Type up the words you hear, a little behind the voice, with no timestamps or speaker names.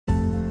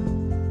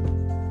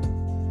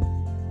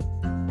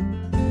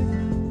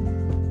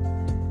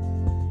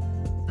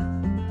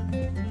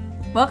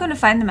Welcome to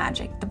Find the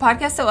Magic, the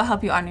podcast that will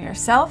help you honor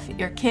yourself,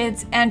 your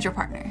kids, and your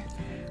partner.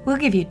 We'll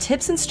give you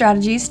tips and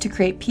strategies to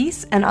create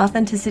peace and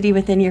authenticity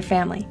within your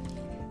family.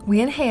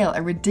 We inhale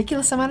a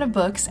ridiculous amount of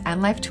books and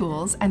life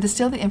tools and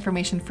distill the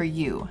information for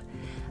you.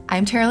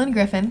 I'm Terilyn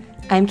Griffin.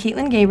 I'm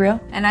Caitlin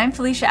Gabriel. And I'm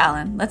Felicia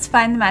Allen. Let's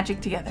find the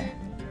magic together.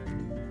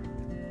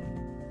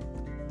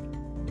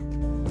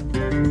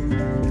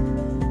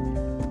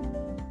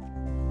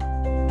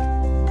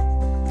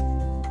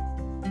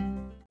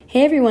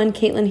 Hey everyone,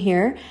 Caitlin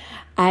here.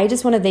 I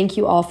just want to thank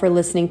you all for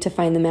listening to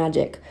Find the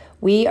Magic.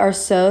 We are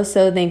so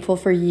thankful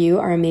for you,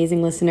 our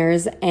amazing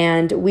listeners,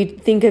 and we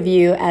think of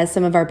you as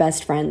some of our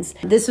best friends.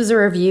 This was a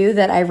review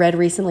that I read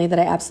recently that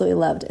I absolutely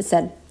loved. It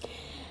said,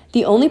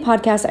 "The only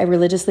podcast I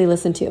religiously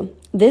listen to.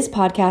 This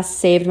podcast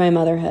saved my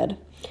motherhood.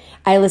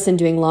 I listen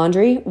doing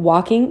laundry,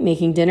 walking,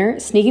 making dinner,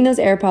 sneaking those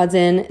AirPods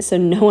in so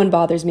no one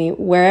bothers me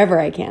wherever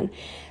I can.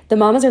 The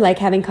mamas are like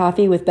having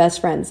coffee with best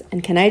friends.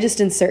 And can I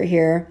just insert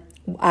here,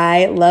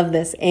 I love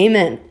this.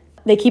 Amen.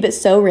 They keep it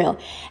so real.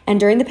 And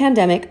during the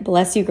pandemic,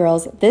 bless you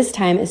girls, this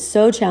time is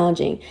so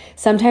challenging.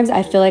 Sometimes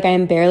I feel like I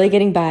am barely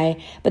getting by,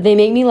 but they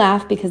make me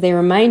laugh because they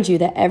remind you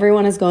that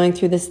everyone is going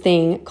through this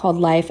thing called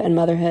life and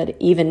motherhood,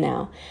 even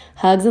now.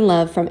 Hugs and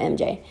love from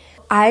MJ."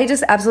 I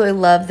just absolutely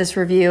love this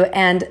review,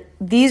 and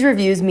these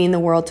reviews mean the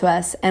world to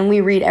us, and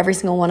we read every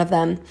single one of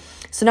them.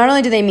 So not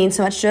only do they mean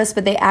so much to us,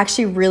 but they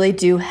actually really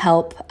do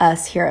help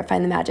us here at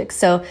Find the Magic.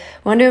 So I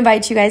want to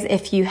invite you guys,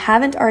 if you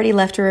haven't already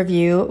left a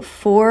review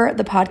for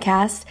the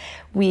podcast,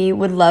 we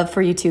would love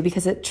for you to,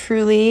 because it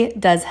truly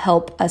does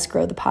help us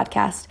grow the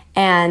podcast.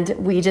 And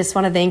we just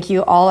want to thank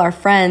you, all our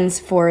friends,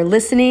 for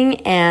listening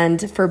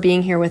and for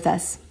being here with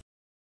us.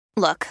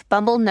 Look,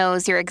 Bumble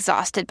knows you're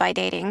exhausted by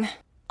dating.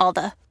 All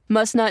the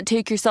must not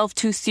take yourself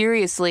too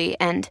seriously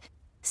and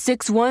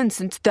 6'1"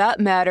 since that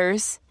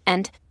matters.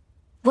 And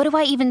what do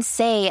I even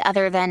say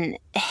other than,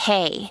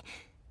 hey?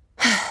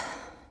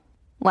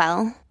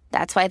 Well,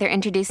 that's why they're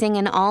introducing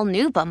an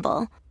all-new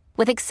Bumble,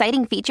 with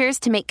exciting features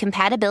to make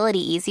compatibility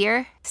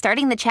easier,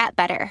 starting the chat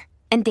better,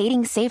 and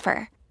dating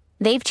safer.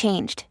 They've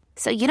changed,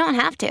 so you don't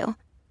have to.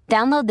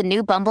 Download the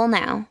new Bumble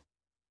now.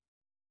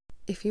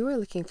 If you are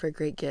looking for a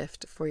great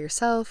gift for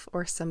yourself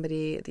or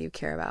somebody that you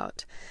care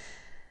about,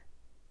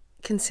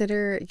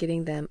 consider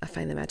getting them a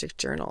Find the Magic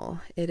journal.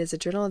 It is a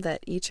journal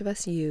that each of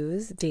us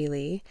use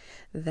daily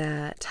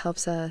that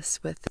helps us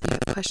with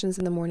questions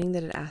in the morning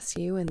that it asks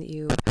you, and that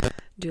you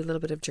do a little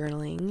bit of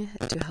journaling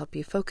to help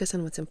you focus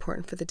on what's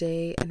important for the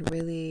day and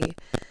really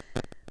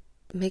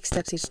make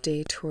steps each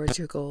day towards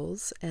your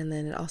goals. And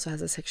then it also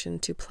has a section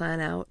to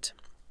plan out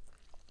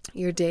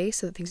your day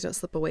so that things don't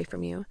slip away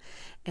from you.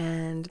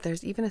 And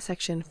there's even a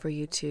section for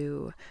you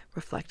to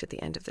reflect at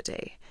the end of the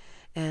day.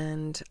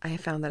 And I have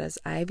found that as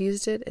I've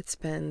used it, it's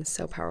been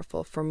so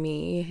powerful for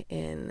me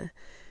in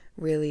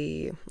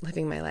really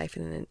living my life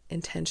in an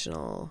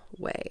intentional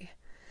way.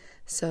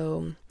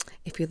 So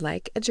if you'd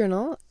like a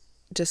journal,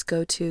 just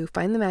go to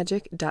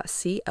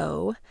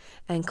findthemagic.co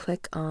and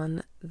click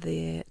on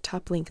the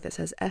top link that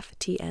says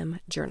FTM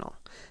Journal.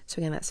 So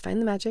again, that's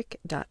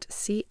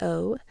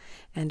findthemagic.co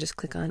and just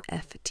click on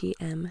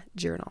FTM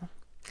Journal.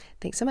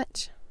 Thanks so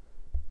much.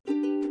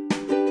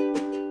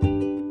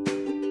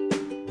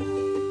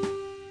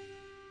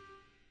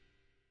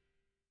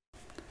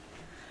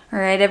 All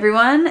right,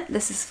 everyone,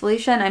 this is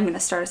Felicia, and I'm going to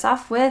start us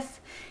off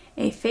with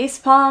a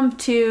facepalm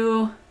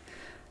to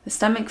the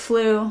stomach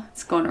flu.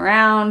 It's going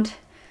around.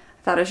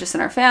 I thought it was just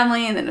in our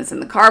family, and then it's in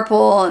the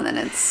carpool, and then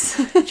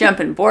it's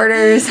jumping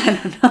borders.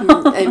 I don't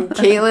know. And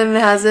Caitlin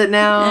has it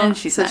now. And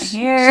she's not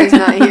here. She's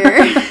not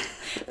here.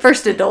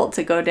 First adult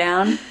to go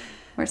down.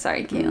 We're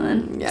sorry,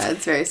 Caitlin. Yeah,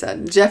 it's very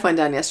sad. Jeff went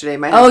down yesterday.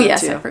 My husband,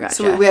 yes, too. I forgot.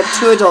 So Jeff. We have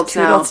two adults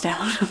now. Two adults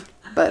down.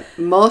 But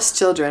most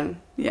children,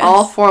 yes.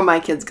 All four of my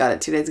kids got it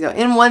 2 days ago.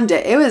 In one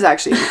day. It was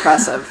actually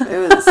impressive. It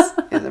was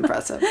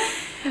impressive.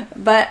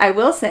 But I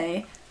will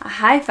say a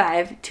high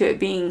five to it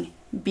being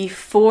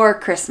before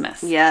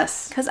Christmas.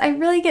 Yes. Because I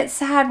really get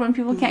sad when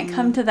people can't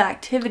come to the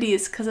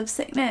activities because of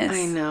sickness.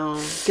 I know.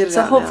 Get it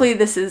so out hopefully now.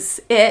 This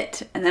is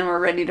it, and then we're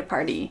ready to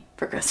party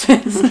for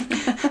Christmas.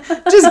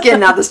 Just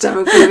getting out the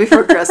stomach flu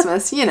before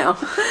Christmas, you know.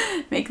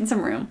 Making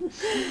some room.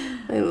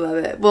 I love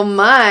it. Well,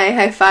 my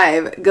high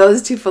five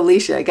goes to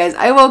Felicia. Guys,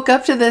 I woke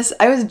up to this.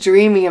 I was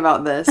dreaming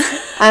about this.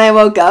 And I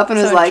woke up and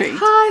was like, intrigued.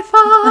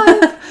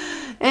 High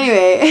five.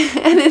 Anyway,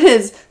 and it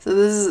is. So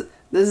this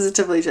is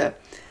to Felicia.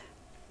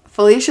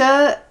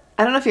 Felicia,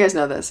 I don't know if you guys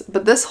know this,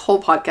 but this whole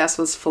podcast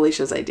was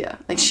Felicia's idea.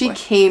 Like, she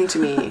came to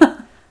me,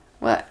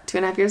 what,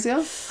 2.5 years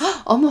ago?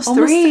 Almost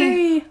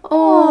three.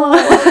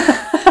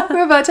 Oh,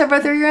 we're about to have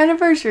our 3-year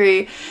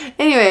anniversary.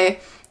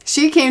 Anyway,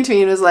 she came to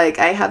me and was like,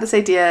 I have this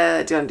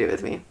idea. Do you want to do it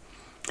with me?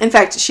 In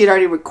fact, you'd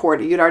already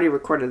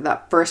recorded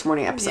that first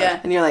morning episode. Yeah.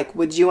 And you're like,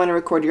 would you want to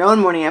record your own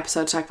morning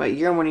episode, talk about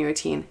your morning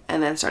routine,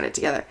 and then start it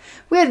together?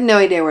 We had no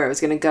idea where it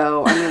was going to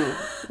go. I mean,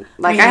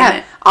 like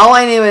all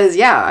I knew is,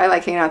 I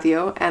like hanging out with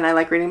you, and I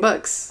like reading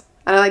books,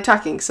 and I like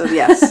talking, so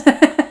yes,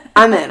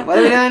 I'm in. What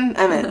are we doing?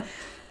 I'm in.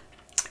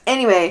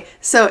 Anyway,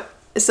 so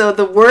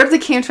the words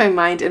that came to my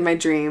mind in my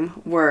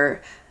dream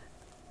were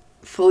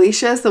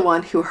Felicia is the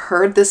one who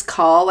heard this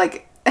call.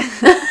 Like,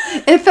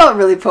 it felt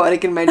really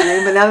poetic in my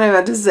dream, but now that I'm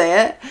about to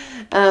say it,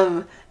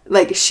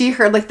 like, she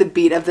heard, like, the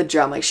beat of the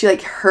drum. Like, she,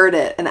 like, heard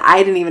it, and I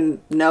didn't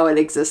even know it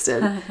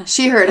existed.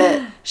 She heard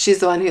it. She's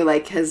the one who,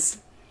 like,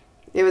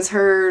 it was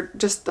her,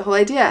 just the whole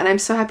idea. And I'm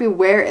so happy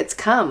where it's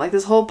come. Like,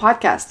 this whole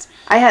podcast.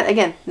 I had,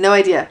 again, no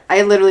idea.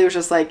 I literally was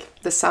just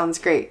like, this sounds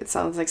great. It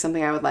sounds like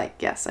something I would like.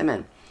 Yes, I'm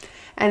in.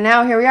 And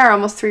now here we are,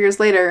 almost 3 years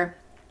later,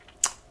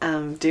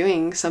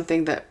 doing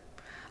something that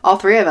all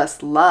three of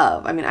us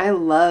love. I mean, I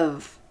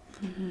love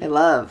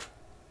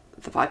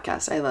the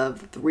podcast. I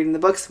love reading the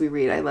books we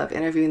read. I love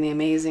interviewing the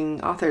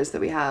amazing authors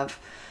that we have,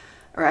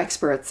 or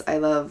experts. I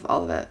love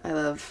all of it. I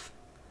love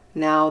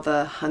now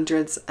the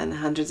hundreds and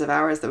hundreds of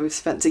hours that we've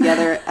spent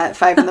together at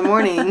 5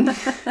 a.m.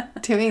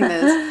 doing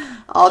this,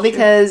 all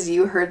because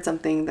you heard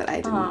something that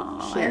I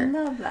didn't hear. I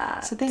love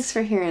that. So thanks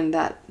for hearing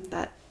that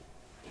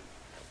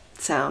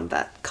sound,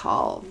 that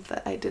call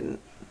that I didn't.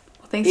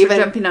 Thanks for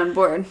jumping on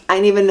board. I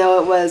didn't even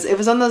know it was. It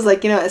was one of those,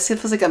 like, you know, it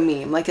feels like a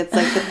meme. Like, it's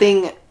like the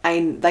thing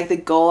like the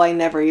goal I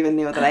never even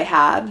knew that I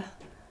had,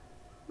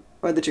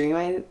 or the dream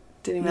I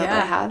didn't even know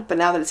that I had. But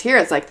now that it's here,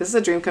 it's like, this is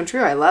a dream come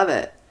true. I love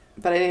it.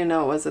 But I didn't even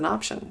know it was an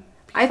option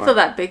before. I feel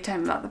that big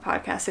time about the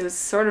podcast. It was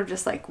sort of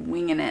just like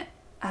winging it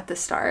at the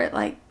start,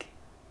 like,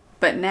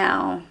 but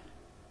now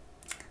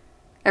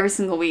every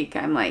single week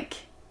I'm like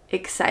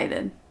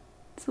excited.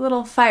 It's a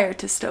little fire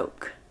to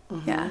stoke.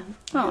 Mm-hmm. Yeah.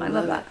 Oh, I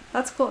love that.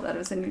 That's cool. That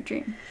was in your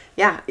dream.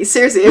 Yeah,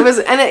 seriously. It was,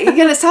 and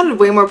again, it sounded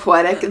way more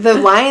poetic. The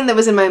line that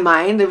was in my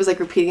mind, it was like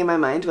repeating in my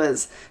mind,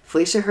 was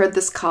Felicia heard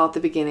this call at the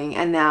beginning,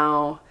 and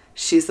now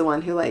she's the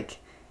one who, like,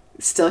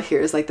 still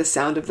hears, like, the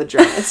sound of the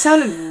drum. It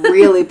sounded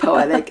really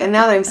poetic, and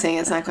now that I'm saying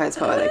it, it's not quite as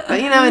poetic.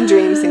 But, you know, in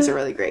dreams, things are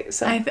really great.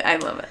 So I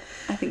love it.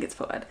 I think it's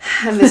poetic.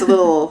 And there's a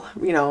little,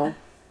 you know,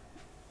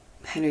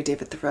 Henry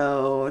David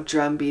Thoreau,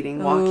 drum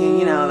beating, walking,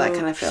 you know, that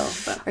kind of feel.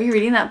 But are you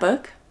reading that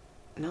book?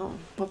 No.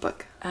 What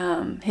book?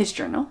 His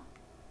Journal.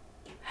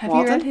 Have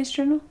Walden? you read his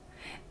journal?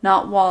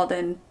 Not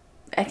Walden.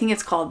 I think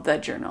it's called The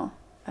Journal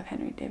of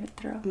Henry David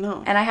Thoreau.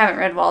 No. And I haven't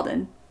read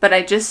Walden, but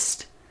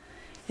if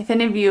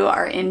any of you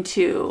are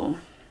into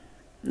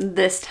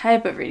this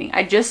type of reading,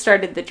 I just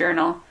started the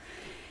journal,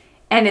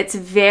 and it's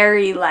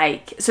very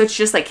like, so it's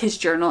just like his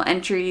journal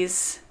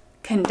entries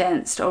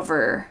condensed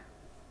over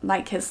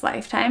like his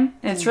lifetime.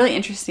 And it's really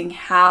interesting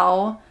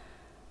how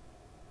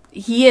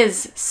he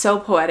is so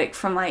poetic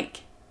from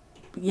like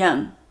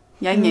young.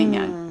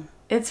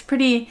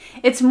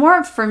 It's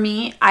more, for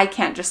me, I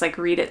can't just like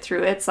read it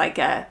through. It's like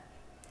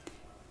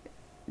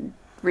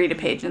read a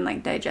page and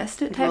like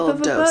digest it type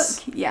of a dose.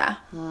 book. Yeah.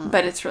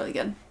 But it's really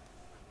good.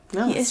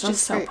 No, He is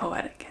just so great.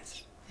 poetic.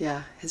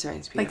 Yeah, his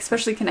writing's beautiful. Like,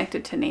 especially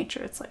connected to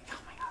nature. It's like, oh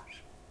my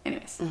gosh.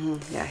 Anyways.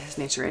 Mm-hmm. Yeah, his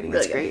nature writing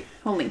Really is great.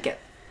 We'll link it.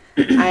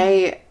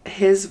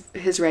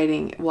 His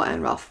writing, well,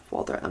 and Ralph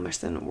Waldo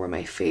Emerson were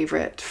my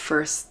favorite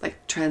first,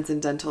 like,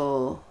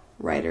 transcendental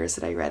writers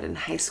that I read in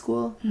high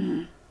school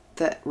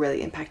that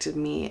really impacted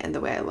me and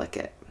the way I look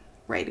at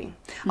writing.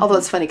 Although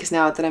it's funny because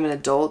now that I'm an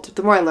adult,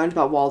 the more I learned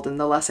about Walden,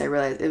 the less I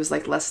realized it was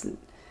like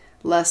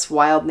less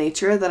wild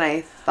nature than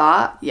I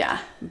thought. Yeah.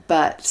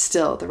 But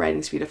still, the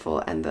writing's beautiful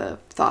and the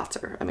thoughts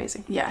are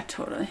amazing. Yeah,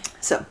 totally.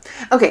 So,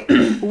 okay.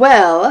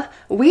 Well,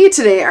 we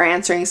today are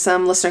answering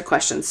some listener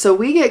questions. So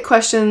we get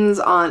questions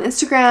on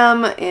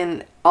Instagram,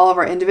 in all of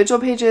our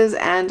individual pages,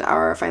 and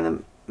our Find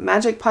the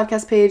Magic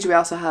podcast page. We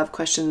also have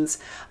questions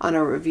on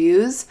our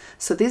reviews.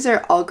 So these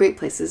are all great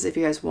places if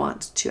you guys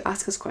want to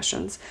ask us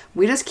questions.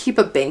 We just keep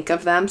a bank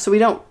of them, so we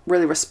don't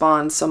really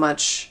respond so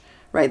much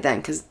right then,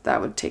 because that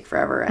would take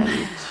forever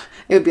and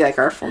it would be like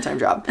our full-time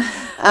job.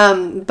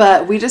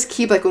 But we just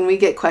keep, like, when we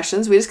get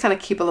questions, we just kind of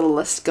keep a little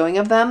list going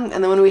of them.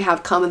 And then when we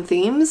have common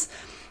themes,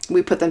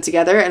 we put them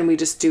together and we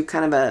just do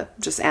kind of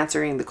just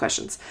answering the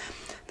questions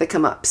that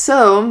come up.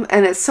 So,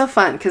 and it's so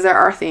fun because there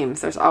are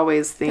themes. There's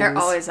always themes. There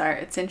always are.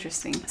 It's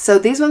interesting. So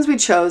these ones we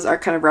chose are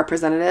kind of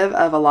representative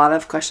of a lot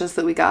of questions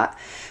that we got.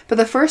 But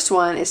the first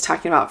one is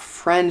talking about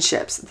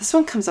friendships. This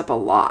one comes up a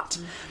lot.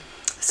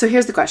 So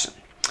here's the question.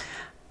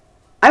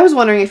 I was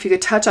wondering if you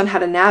could touch on how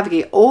to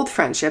navigate old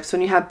friendships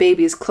when you have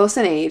babies close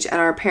in age and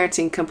are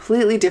parenting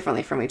completely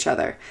differently from each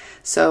other.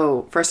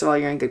 So, first of all,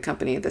 you're in good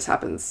company. This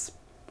happens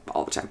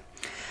all the time.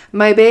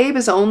 My babe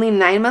is only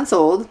 9 months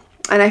old,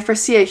 and I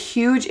foresee a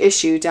huge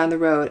issue down the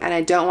road, and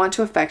I don't want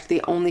to affect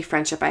the only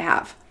friendship I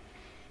have.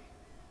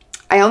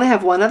 I only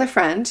have one other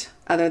friend,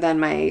 other than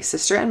my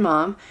sister and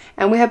mom,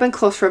 and we have been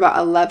close for about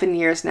 11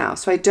 years now,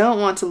 so I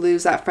don't want to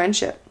lose that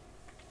friendship.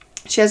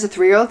 She has a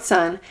 3-year-old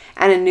son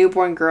and a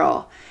newborn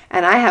girl,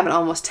 and I have an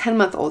almost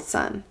 10-month-old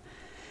son.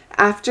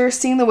 After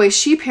seeing the way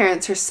she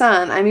parents her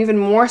son, I'm even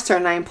more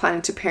certain I am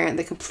planning to parent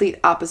the complete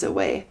opposite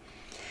way.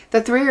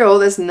 The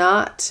 3-year-old is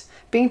not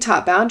being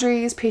taught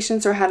boundaries,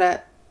 patience, or how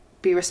to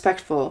be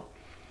respectful.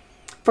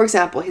 For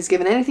example, he's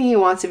given anything he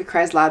wants if he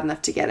cries loud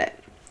enough to get it.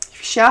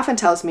 She often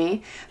tells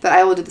me that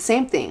I will do the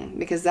same thing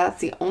because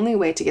that's the only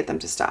way to get them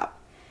to stop.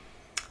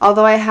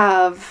 Although I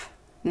have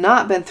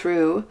not been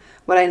through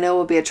what I know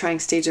will be a trying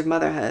stage of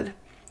motherhood,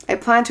 I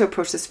plan to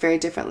approach this very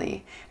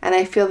differently, and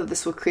I feel that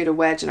this will create a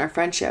wedge in our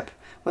friendship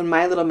when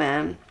my little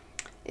man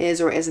is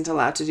or isn't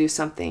allowed to do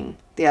something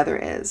the other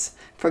is.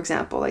 For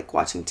example, like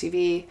watching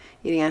TV,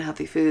 eating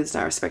unhealthy foods,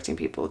 not respecting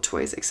people,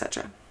 toys,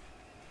 etc.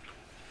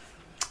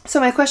 So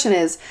my question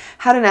is,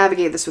 how to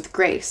navigate this with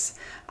grace?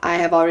 I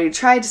have already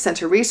tried to send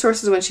her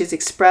resources when she's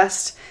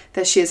expressed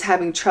that she is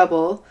having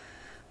trouble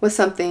with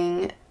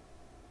something,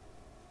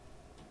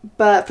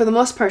 but for the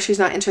most part, she's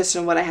not interested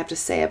in what I have to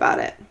say about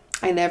it.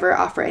 I never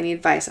offer any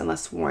advice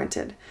unless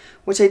warranted,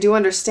 which I do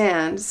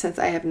understand since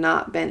I have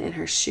not been in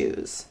her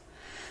shoes.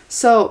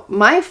 So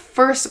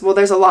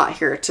there's a lot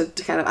here to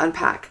kind of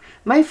unpack.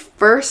 My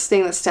first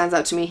thing that stands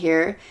out to me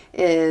here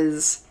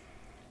is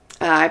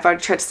I've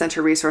already tried to send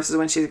her resources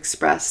when she's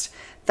expressed.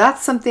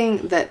 That's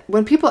something that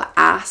when people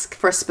ask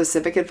for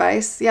specific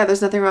advice, yeah,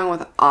 there's nothing wrong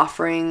with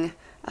offering.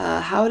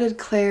 How did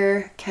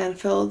Claire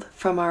Canfield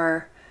from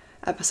our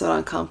episode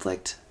on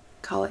conflict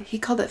call it? He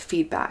called it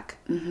feedback,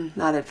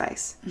 not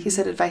advice. He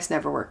said advice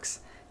never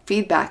works.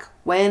 Feedback,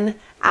 when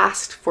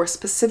asked for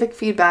specific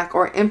feedback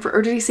or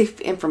did he say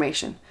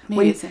information?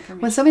 It's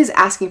information. When somebody's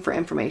asking for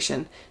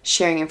information,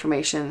 sharing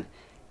information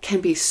can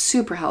be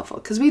super helpful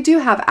because we do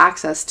have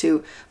access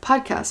to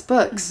podcasts,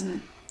 books,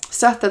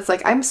 stuff that's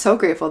like, I'm so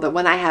grateful that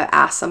when I have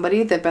asked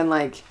somebody, they've been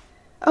like,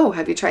 oh,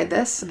 have you tried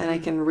this? And I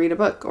can read a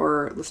book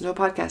or listen to a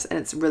podcast, and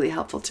it's really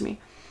helpful to me.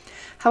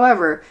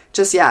 However,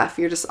 if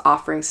you're just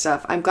offering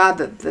stuff, I'm glad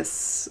that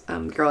this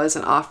girl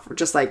isn't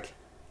just like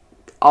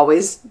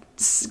always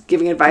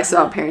giving advice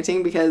about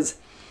parenting, because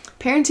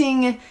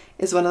parenting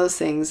is one of those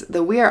things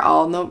that we are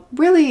all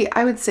really,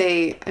 I would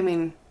say,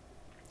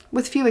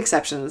 with few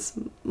exceptions,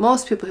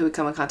 most people who we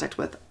come in contact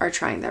with are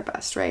trying their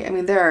best,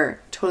 right? There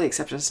are totally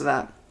exceptions to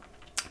that.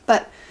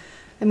 But,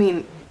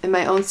 in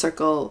my own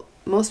circle,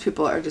 most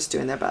people are just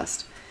doing their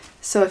best.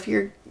 So if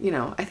you're,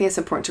 I think it's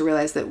important to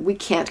realize that we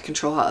can't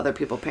control how other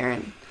people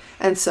parent.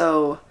 And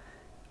so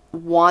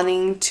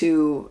wanting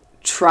to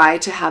try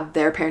to have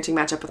their parenting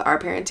match up with our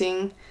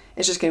parenting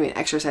is just going to be an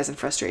exercise in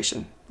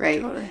frustration,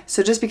 right? Totally.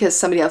 So just because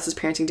somebody else is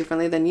parenting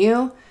differently than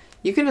you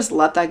can just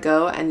let that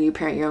go and you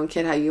parent your own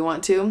kid how you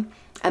want to.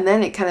 And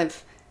then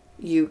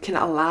you can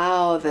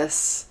allow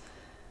this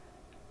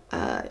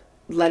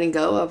letting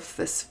go of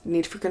this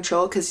need for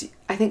control. Because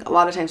I think a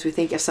lot of times we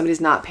think if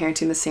somebody's not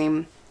parenting the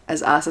same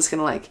as us, it's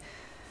going to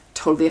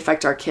totally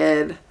affect our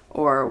kid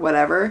or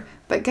whatever.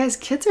 But guys,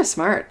 kids are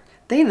smart.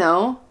 They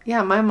know,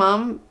 my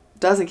mom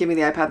doesn't give me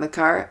the iPad in the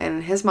car,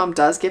 and his mom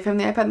does give him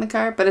the iPad in the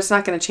car, but it's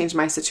not going to change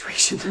my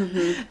situation.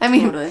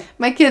 Totally.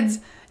 My kids,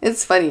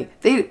 it's funny.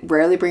 They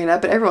rarely bring it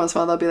up, but every once in a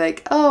while they'll be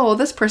like, oh, well,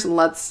 this person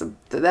lets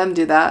them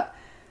do that.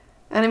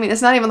 And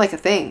it's not even a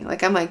thing.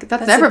 I'm like,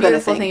 that's never been a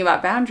thing. That's the beautiful thing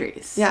about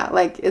boundaries. Yeah,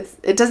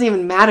 it doesn't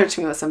even matter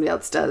to me what somebody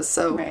else does.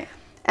 So, right.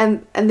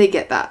 And they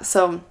get that.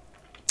 So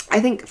I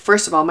think,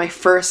 first of all, my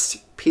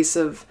first piece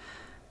of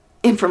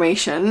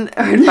information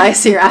or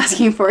advice you're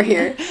asking for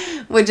here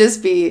would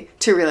just be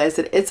to realize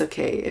that it's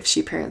okay if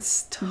she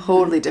parents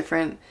totally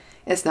different.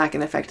 It's not going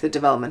to affect the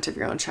development of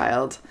your own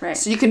child. Right.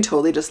 So you can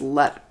totally just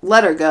let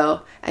her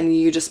go, and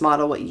you just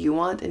model what you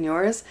want in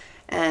yours.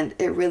 And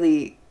it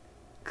really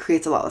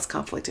creates a lot less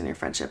conflict in your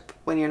friendship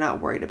when you're not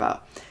worried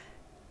about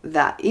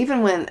that.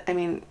 Even when,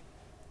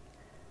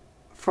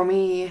 for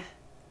me,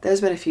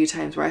 there's been a few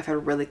times where I've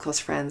had really close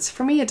friends.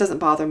 For me, it doesn't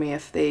bother me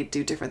if they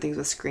do different things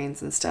with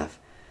screens and stuff.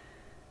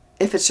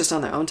 If it's just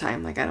on their own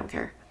time, I don't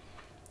care.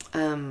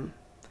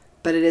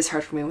 But it is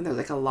hard for me when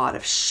there's a lot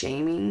of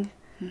shaming.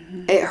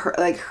 It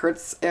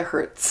hurts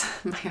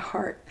my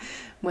heart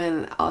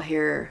when I'll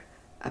hear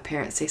a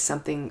parent say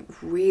something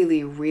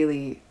really,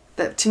 really,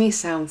 that to me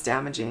sounds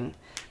damaging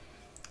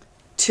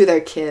to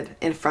their kid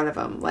in front of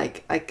them.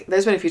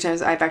 There's been a few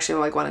times I've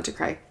actually wanted to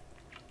cry.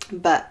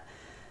 But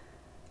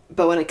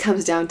when it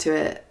comes down to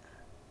it,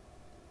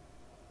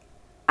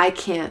 I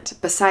can't,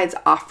 besides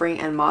offering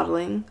and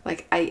modeling,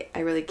 I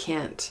really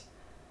can't.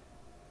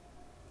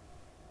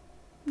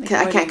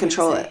 I can't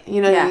control it.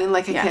 You know what I mean?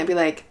 I can't be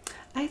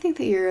I think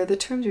that the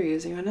terms you're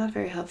using are not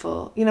very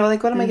helpful. What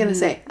am I going to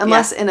say?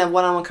 Unless in a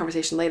one-on-one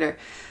conversation later.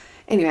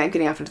 Anyway, I'm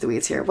getting off into the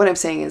weeds here. What I'm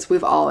saying is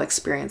we've all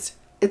experienced,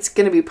 it's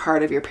going to be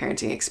part of your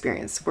parenting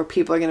experience where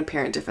people are going to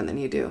parent different than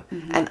you do.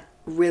 And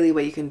really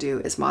what you can do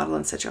is model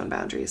and set your own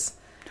boundaries.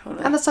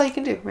 Totally. And that's all you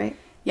can do, right?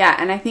 Yeah,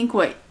 and I think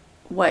what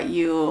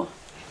you...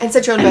 And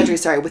set your own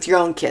boundaries, with your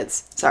own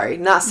kids.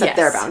 Not set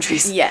their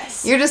boundaries.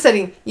 Yes. You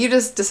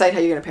just decide how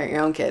you're going to parent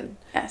your own kid.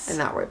 Yes. And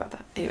not worry about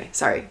that. Anyway,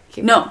 sorry.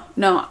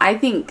 No, I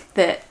think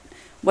that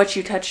what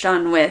you touched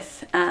on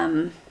with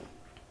when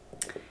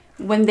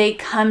they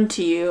come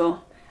to you,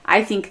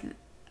 I think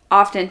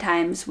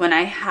oftentimes when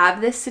I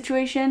have this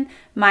situation,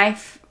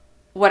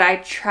 what I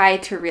try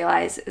to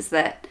realize is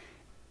that,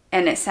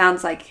 and it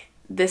sounds like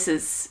this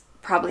is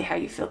probably how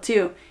you feel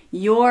too,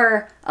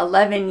 your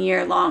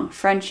 11-year-long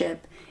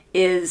friendship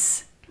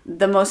is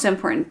the most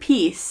important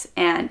piece,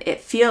 and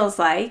it feels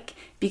like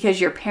because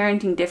you're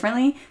parenting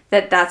differently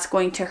that's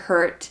going to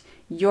hurt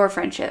your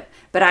friendship.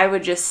 But I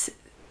would just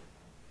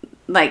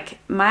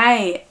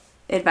my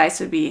advice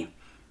would be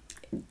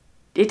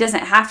it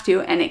doesn't have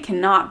to, and it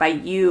cannot by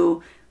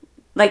you.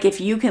 Like,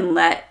 if you can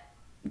let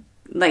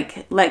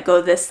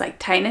go this like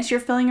tightness you're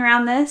feeling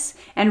around this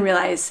and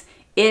realize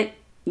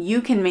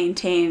you can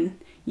maintain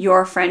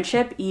your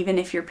friendship even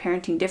if you're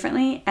parenting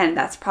differently. And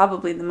that's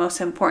probably the most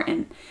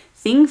important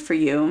thing for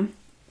you,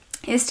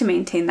 is to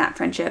maintain that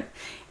friendship.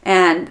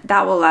 And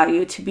that will allow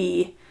you to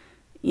be,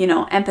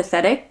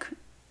 empathetic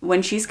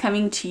when she's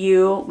coming to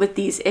you with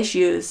these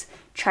issues.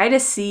 Try to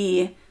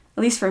see,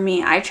 at least for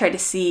me, I try to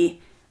see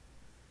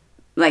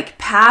like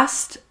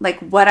past like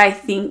what I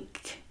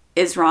think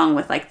is wrong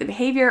with like the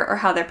behavior or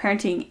how they're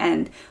parenting,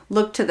 and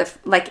look to the,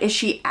 like, is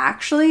she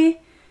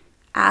actually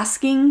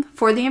asking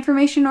for the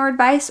information or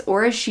advice,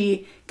 or is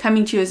she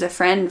coming to you as a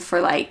friend for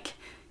like,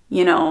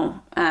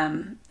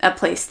 a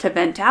place to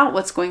vent out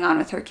what's going on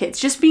with her kids?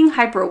 Just being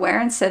hyper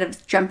aware instead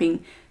of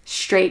jumping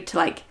straight to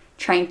like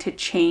trying to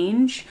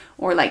change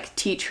or like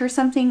teach her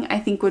something, I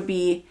think would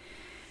be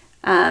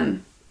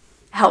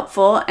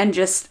helpful. And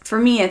just for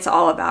me, it's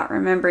all about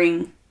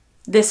remembering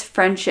this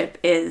friendship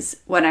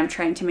is what I'm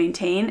trying to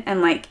maintain.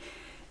 And like,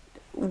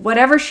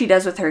 whatever she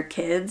does with her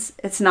kids,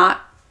 it's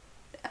not,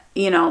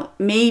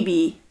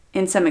 maybe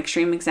in some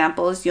extreme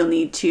examples, you'll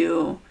need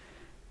to,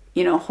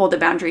 hold a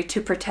boundary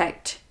to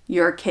protect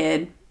your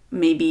kid.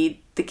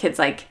 Maybe the kid's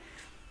like,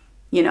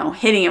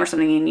 hitting him or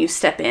something and you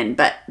step in.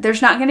 But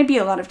there's not going to be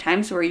a lot of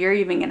times where you're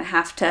even going to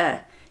have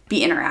to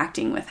be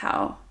interacting with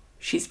how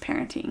she's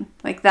parenting.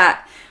 Like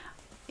that,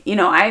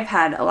 I've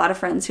had a lot of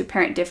friends who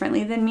parent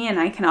differently than me, and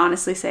I can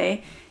honestly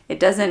say it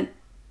doesn't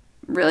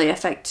really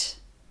affect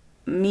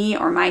me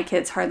or my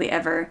kids hardly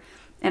ever.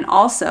 And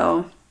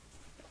also,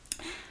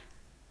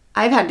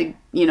 I've had to,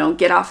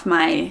 get off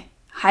my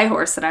high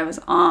horse that I was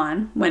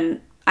on when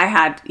I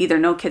had either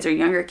no kids or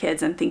younger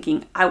kids, and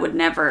thinking I would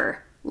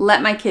never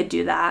let my kid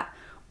do that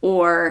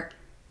or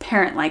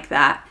parent like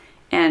that.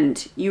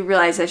 And you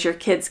realize as your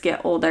kids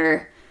get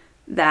older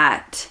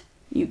that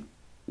you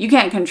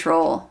can't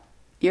control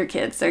your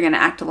kids. They're going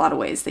to act a lot of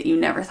ways that you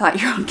never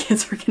thought your own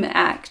kids were going to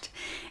act.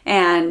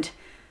 And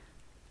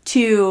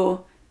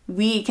 2,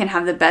 we can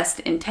have the best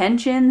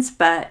intentions,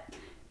 but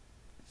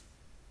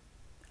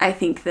I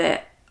think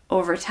that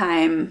over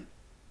time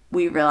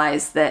we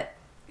realize that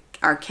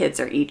our kids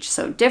are each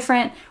so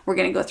different. We're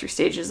going to go through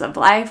stages of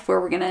life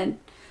where we're going to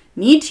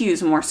need to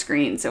use more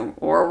screens,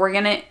 or we're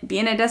going to be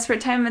in a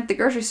desperate time at the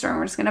grocery store and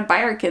we're just going to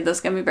buy our kid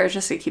those gummy bears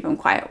just to keep them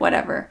quiet,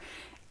 whatever.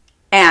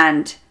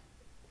 And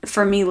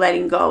for me,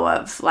 letting go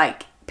of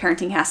like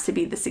parenting has to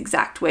be this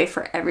exact way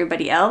for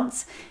everybody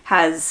else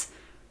has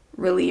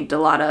relieved a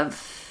lot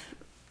of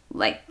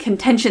like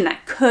contention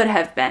that could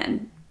have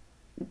been,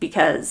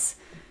 because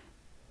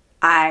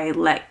I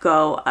let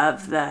go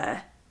of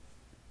the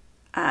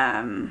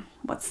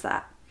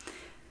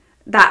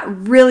that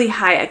really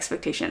high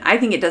expectation. I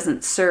think it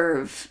doesn't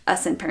serve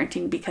us in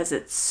parenting, because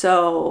it's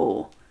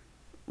so,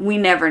 we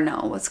never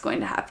know what's going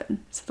to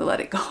happen. So to let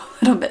it go a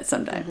little bit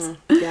sometimes.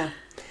 Mm-hmm. Yeah.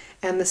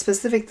 And the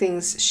specific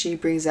things she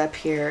brings up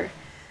here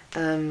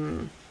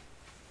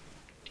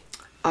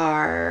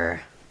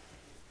are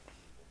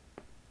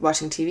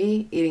watching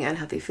TV, eating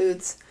unhealthy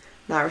foods,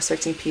 not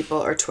respecting people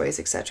or toys,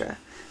 etc.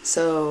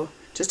 So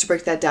just to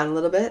break that down a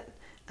little bit,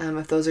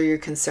 if those are your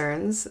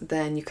concerns,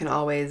 then you can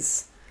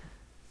always,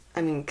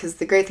 because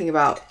the great thing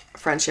about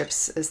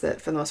friendships is that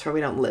for the most part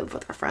we don't live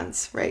with our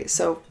friends, right?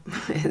 So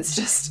it's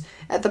just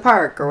at the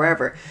park or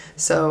wherever.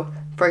 So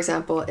for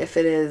example, if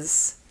it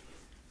is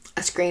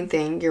a screen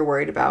thing you're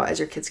worried about as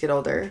your kids get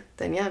older,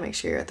 then yeah, make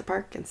sure you're at the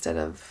park instead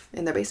of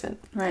in their basement.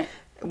 Right.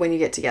 When you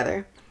get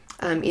together.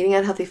 Eating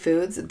unhealthy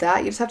foods, that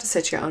you just have to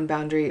set your own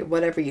boundary,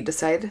 whatever you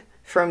decide.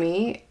 For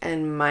me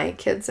and my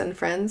kids and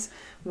friends,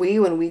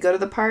 when we go to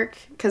the park,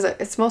 because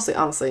it's mostly,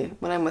 honestly,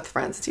 when I'm with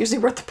friends, it's usually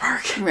worth the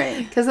park. Right.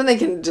 Because then they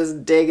can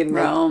just dig and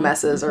make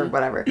messes or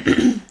whatever.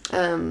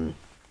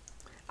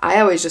 I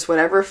always just,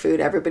 whatever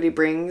food everybody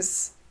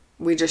brings,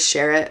 we just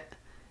share it.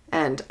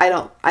 And I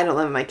don't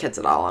limit my kids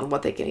at all on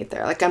what they can eat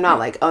there. Like, I'm not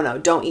like, oh no,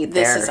 don't eat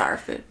this is our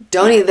food.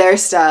 Don't eat their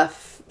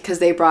stuff because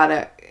they brought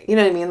it. You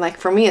know what I mean? Like,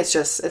 for me, it's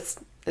just,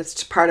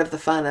 it's part of the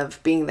fun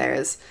of being there.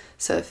 Is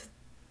so if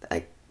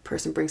a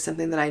person brings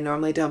something that I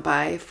normally don't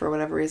buy for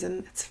whatever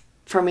reason, it's,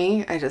 for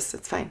me,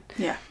 it's fine.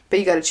 Yeah. But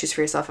you got to choose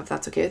for yourself if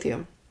that's okay with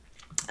you.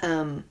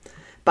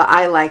 But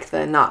I like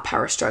the not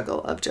power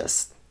struggle of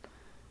just,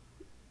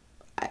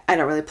 I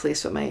don't really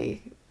police what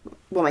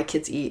my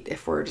kids eat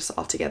if we're just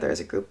all together as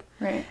a group.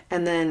 Right.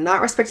 And then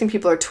not respecting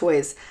people or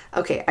toys.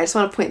 Okay, I just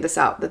want to point this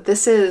out, that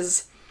this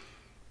is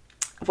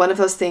one of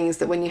those things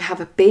that when you have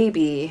a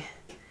baby,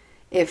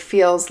 it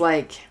feels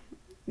like,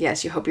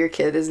 yes, you hope your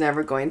kid is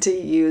never going to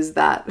use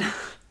that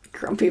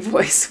grumpy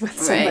voice with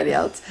somebody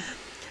else.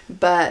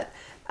 But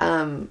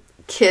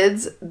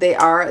kids, they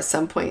are at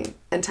some point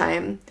in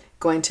time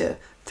going to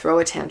throw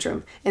a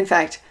tantrum. In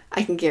fact,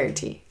 I can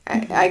guarantee,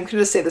 I can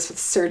just say this with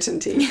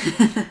certainty,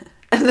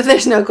 that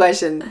there's no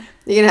question,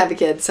 you're going to have a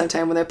kid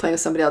sometime when they're playing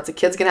with somebody else. A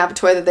kid's going to have a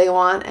toy that they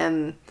want,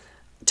 and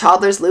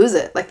toddlers lose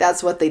it. Like,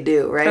 that's what they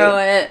do, right? Throw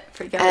it,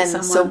 forget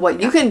and so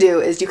what you can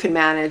do is you can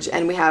manage,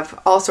 and we have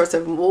all sorts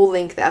of, we'll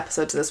link the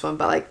episode to this one,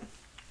 but like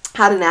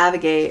how to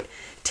navigate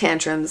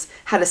tantrums,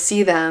 how to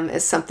see them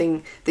as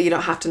something that you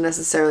don't have to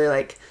necessarily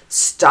like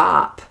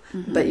stop,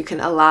 but you can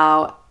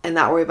allow and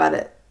not worry about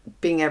it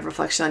being a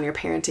reflection on your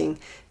parenting,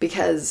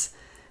 because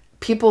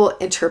people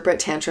interpret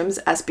tantrums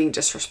as being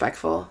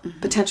disrespectful,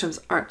 but tantrums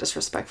aren't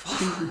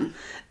disrespectful.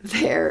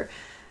 They're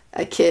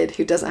a kid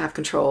who doesn't have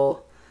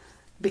control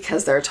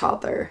because they're a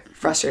toddler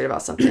frustrated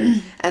about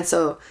something. And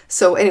so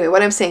anyway,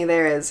 what I'm saying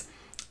there is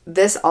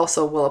this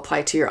also will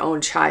apply to your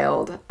own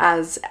child.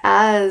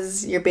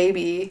 As your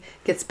baby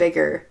gets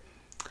bigger,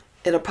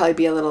 it'll probably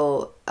be a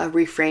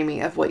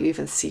reframing of what you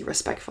even see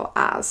respectful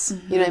as.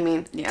 You know what I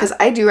mean? Because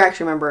I do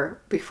actually remember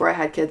before I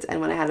had kids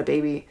and when I had a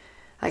baby,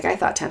 like I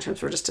thought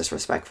tantrums were just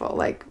disrespectful.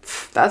 Like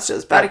that's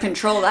just bad. Gotta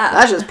control that.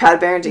 That's just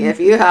bad parenting. If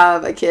you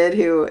have a kid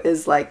who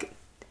is like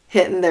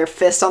hitting their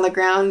fist on the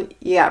ground,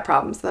 you got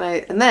problems.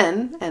 And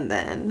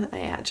then I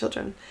had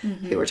children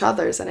who were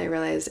toddlers, and I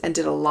realized, and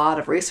did a lot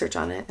of research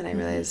on it, and I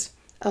realized,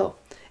 oh,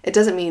 it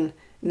doesn't mean,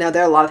 now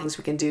there are a lot of things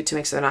we can do to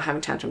make sure they're not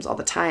having tantrums all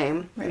the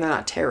time, and they're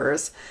not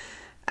terrors,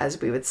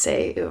 as we would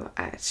say. Ooh,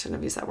 I shouldn't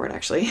have used that word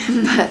actually,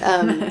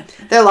 but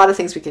there are a lot of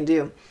things we can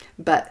do,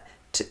 but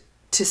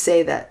to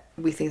say that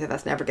we think that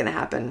that's never going to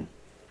happen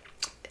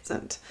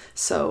isn't.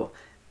 So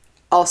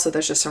also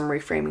there's just some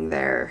reframing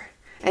there.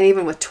 And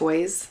even with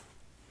toys,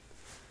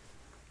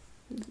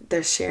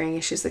 there's sharing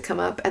issues that come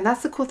up. And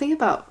that's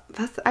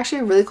actually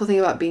a really cool thing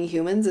about being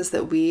humans, is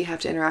that we have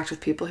to interact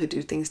with people who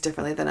do things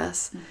differently than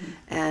us.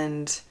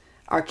 And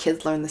our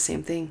kids learn the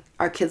same thing.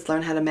 Our kids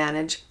learn how to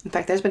manage. In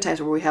fact, there's been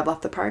times where we have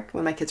left the park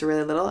when my kids were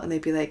really little, and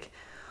they'd be like,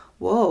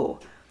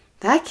 whoa,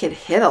 that kid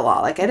hit a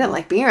lot. Like, I didn't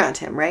like being around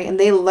him, right? And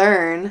they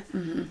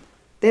learn.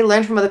 They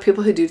learn from other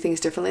people who do things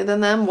differently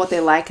than them, what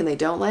they like and they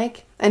don't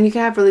like. And you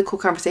can have really cool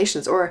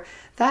conversations. Or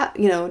that,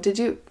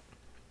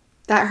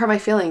 that hurt my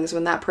feelings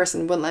when that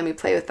person wouldn't let me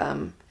play with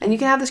them. And you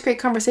can have this great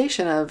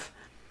conversation of,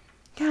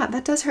 yeah,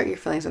 that does hurt your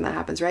feelings when that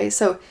happens, right?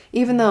 So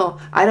even though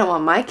I don't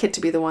want my kid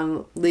to be the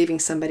one leaving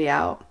somebody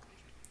out,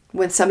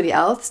 when somebody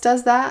else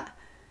does that,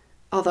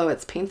 although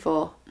it's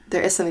painful,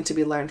 there is something to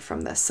be learned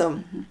from this.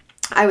 So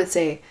I would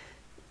say,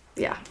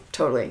 yeah,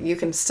 totally. You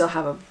can still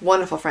have a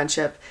wonderful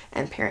friendship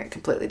and parent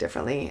completely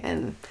differently,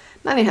 and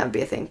not even have to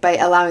be a thing. By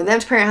allowing them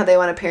to parent how they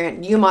want to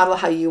parent, you model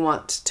how you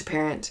want to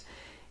parent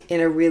in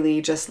a really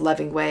just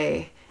loving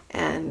way,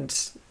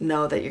 and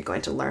know that you're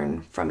going to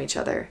learn from each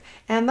other.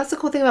 And that's the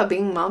cool thing about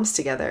being moms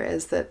together,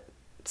 is that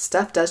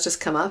stuff does just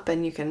come up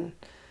and you can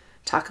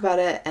talk about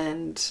it.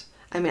 And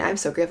I mean, I'm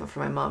so grateful for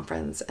my mom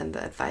friends and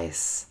the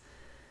advice.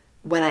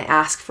 When I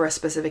ask for a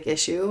specific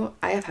issue,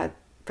 I have had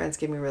friends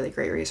give me really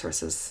great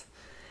resources.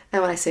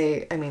 And when I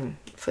say, I mean,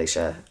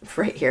 Felicia,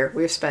 right here,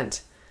 we've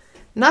spent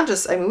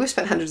we've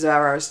spent hundreds of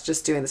hours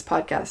just doing this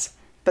podcast,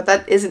 but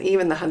that isn't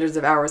even the hundreds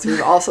of hours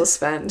we've also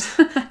spent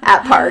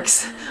at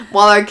parks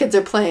while our kids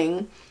are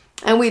playing.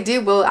 And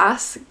we'll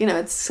ask,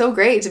 it's so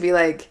great to be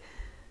like,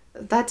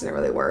 that didn't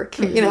really work,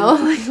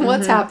 like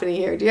what's happening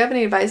here? Do you have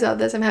any advice about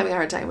this? I'm having a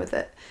hard time with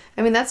it.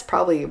 I mean, that's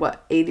probably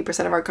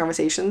 80% of our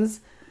conversations.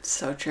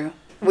 So true.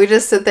 We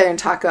just sit there and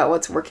talk about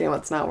what's working and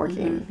what's not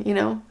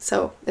working,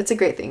 So it's a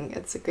great thing.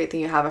 It's a great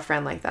thing you have a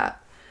friend like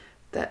that,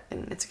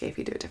 and it's okay if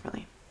you do it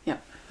differently.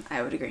 Yep,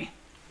 I would agree.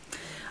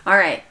 All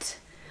right.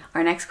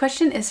 Our next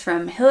question is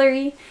from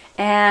Hillary,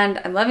 and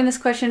I'm loving this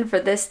question for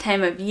this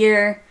time of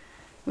year.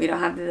 We don't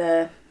have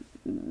the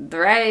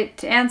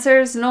right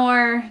answers,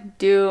 nor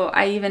do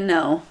I even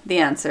know the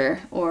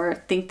answer or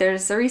think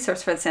there's a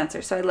resource for this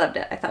answer. So I loved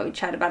it. I thought we'd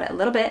chat about it a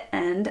little bit.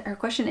 And her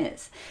question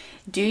is,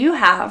 do you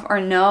have or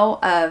know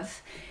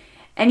of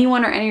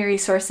anyone or any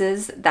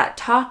resources that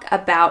talk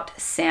about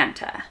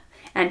Santa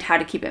and how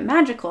to keep it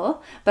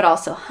magical, but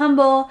also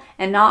humble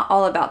and not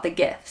all about the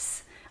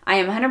gifts? I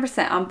am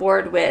 100% on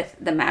board with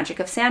the magic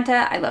of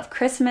Santa. I love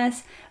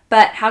Christmas,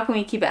 but how can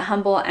we keep it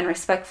humble and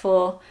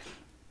respectful,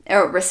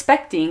 or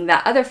respecting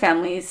that other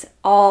families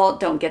all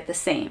don't get the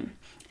same,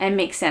 and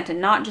make Santa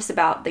not just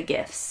about the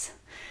gifts?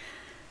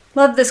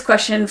 Love this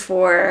question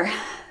for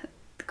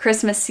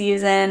Christmas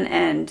season,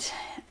 and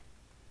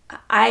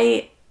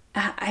I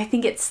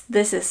think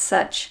this is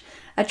such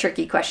a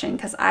tricky question,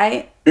 because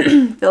I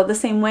feel the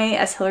same way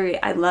as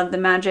Hillary. I love the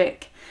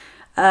magic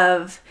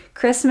of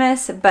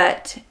Christmas,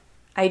 but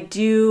I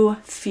do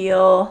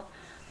feel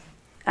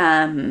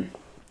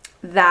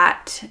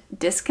that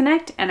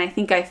disconnect, and I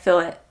think I feel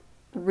it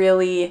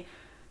really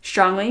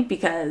strongly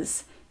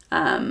because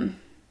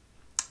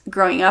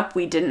growing up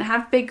we didn't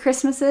have big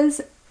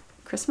Christmases.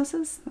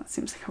 That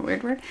seems like a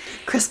weird word.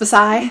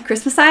 Christmas-eye.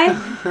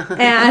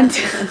 And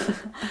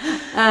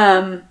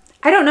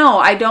I don't know.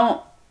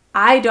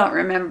 I don't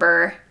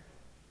remember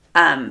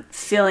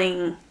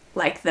feeling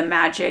like the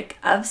magic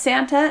of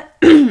Santa.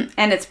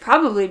 And it's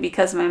probably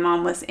because my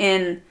mom was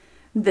in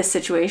this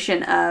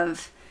situation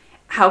of,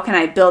 how can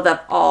I build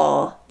up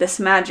all this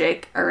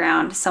magic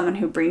around someone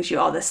who brings you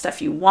all this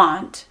stuff you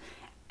want?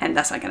 And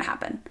that's not going to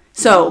happen.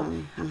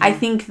 So I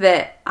think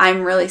that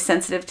I'm really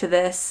sensitive to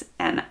this.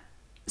 And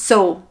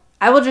so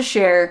I will just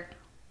share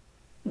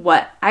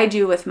what I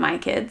do with my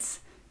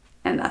kids.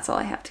 And that's all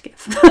I have to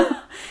give.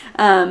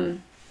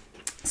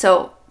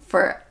 So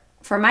for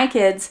my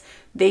kids,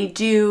 they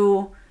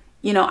do,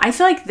 I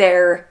feel like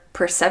their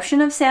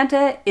perception of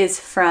Santa is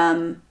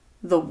from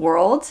the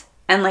world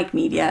and like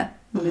media,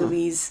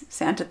 movies,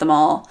 Santa at the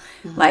mall.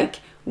 Like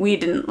we're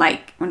not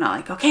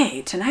like,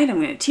 okay, tonight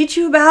I'm going to teach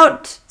you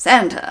about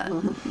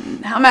Santa,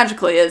 how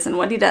magical he is and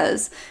what he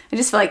does. I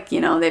just feel like,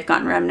 they've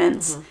gotten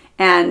remnants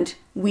and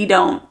we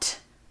don't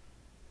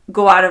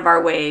go out of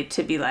our way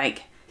to be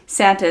like,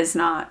 Santa is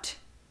not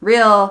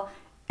real.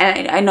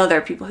 And I know there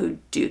are people who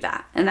do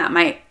that and that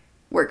might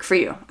work for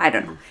you. I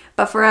don't know.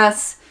 But for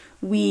us,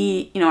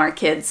 we, our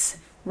kids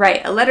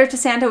write a letter to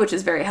Santa, which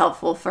is very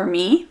helpful for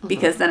me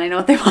because then I know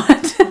what they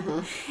want.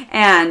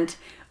 And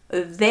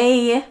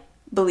they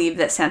believe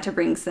that Santa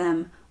brings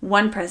them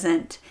one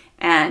present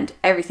and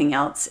everything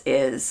else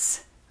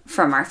is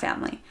from our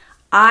family.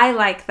 I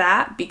like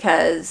that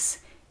because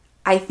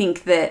I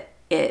think that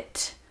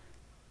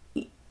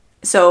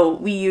so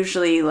we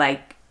usually do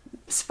like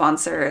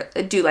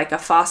a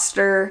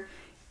foster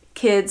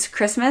kids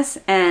Christmas,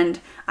 and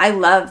I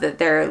love that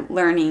they're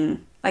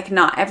learning, like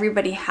not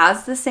everybody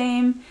has the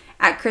same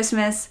at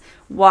Christmas,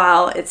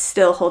 while it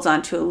still holds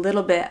on to a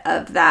little bit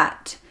of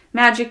that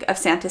magic of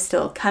Santa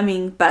still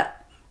coming,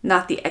 but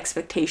not the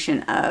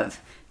expectation of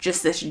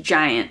just this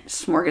giant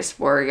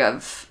smorgasbord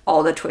of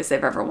all the toys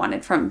they've ever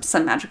wanted from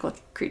some magical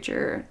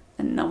creature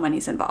and no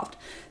money's involved.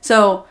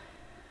 So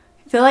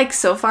I feel like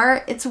so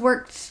far it's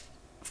worked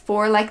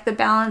for like the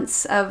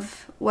balance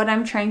of what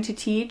I'm trying to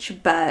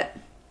teach, but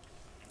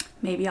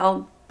maybe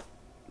I'll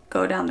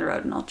go down the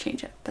road and I'll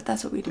change it. But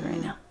that's what we do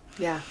right now.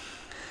 Yeah.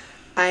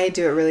 I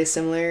do it really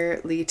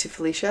similarly to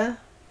Felicia.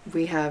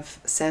 We have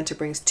Santa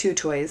brings 2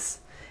 toys,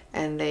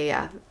 and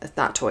it's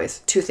not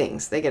toys, 2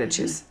 things. They get to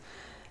choose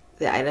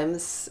the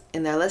items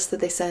in their list that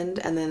they send,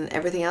 and then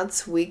everything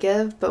else we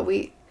give. But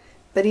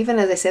even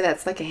as I say that,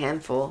 it's like a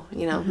handful,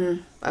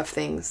 of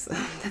things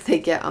that they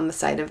get on the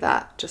side of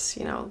that. Just,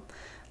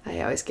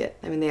 they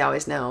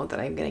always know that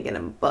I'm going to get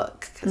them a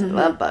book because I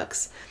love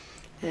books,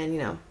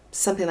 and,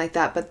 something like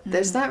that. But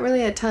there's not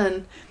really a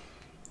ton.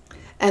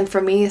 And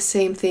for me,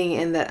 same thing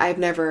in that I've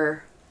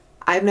never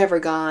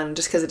gone,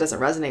 just because it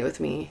doesn't resonate with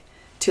me,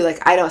 to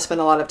like, I don't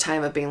spend a lot of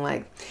time of being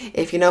like,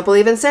 if you don't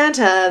believe in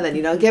Santa, then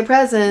you don't get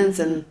presents.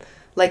 And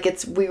like,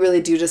 we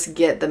really do just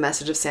get the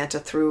message of Santa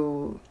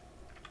through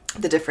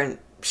the different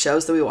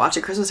shows that we watch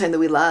at Christmas time that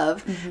we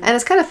love. And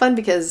it's kind of fun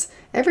because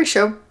every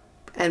show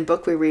and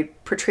book we read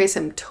portrays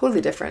him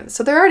totally different.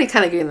 So they're already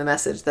kind of getting the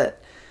message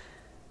that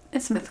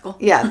it's mythical.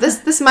 Yeah,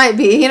 this might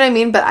be, you know what I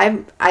mean?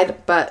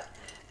 But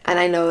and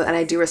I know, and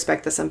I do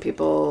respect that some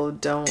people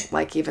don't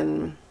like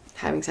even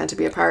having Santa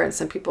be a part, and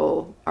some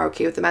people are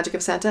okay with the magic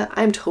of Santa.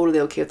 I'm totally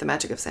okay with the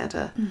magic of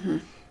Santa.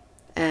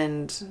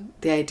 And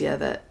the idea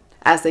that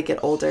as they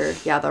get older,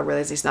 they'll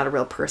realize he's not a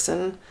real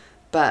person.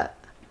 But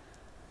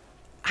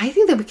I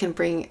think that we can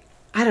bring,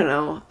 I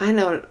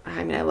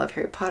love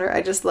Harry Potter.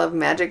 I just love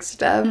magic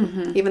stuff,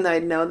 even though I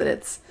know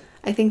that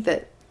I think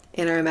that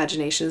in our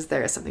imaginations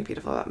there is something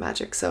beautiful about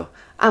magic. So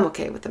I'm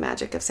okay with the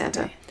magic of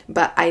Santa. Right.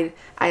 But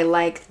I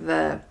like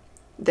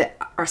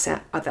our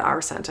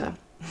Santa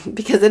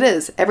because it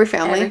is. Every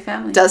family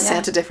does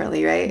Santa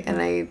differently, right?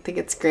 And I think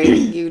it's great.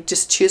 You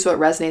just choose what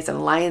resonates and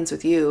aligns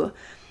with you.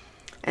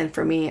 And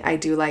for me, I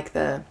do like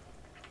that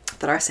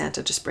our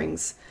Santa just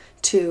brings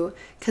 2,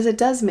 because it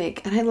does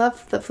make, and I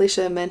love that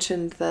Felicia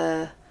mentioned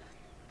the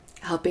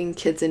helping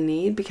kids in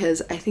need,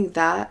 because I think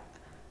that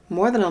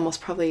more than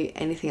almost probably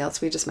anything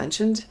else we just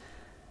mentioned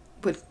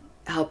would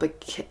help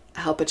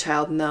a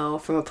child know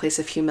from a place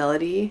of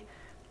humility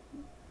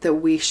that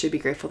we should be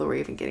grateful that we're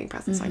even getting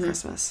presents on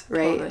Christmas,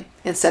 right? Totally.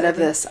 Instead of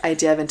this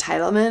idea of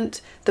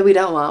entitlement that we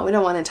don't want. We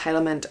don't want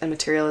entitlement and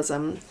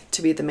materialism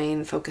to be the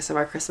main focus of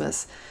our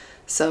Christmas.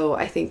 So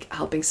I think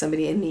helping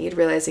somebody in need,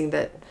 realizing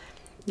that,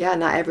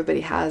 not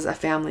everybody has a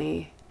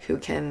family who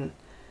can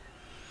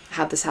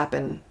have this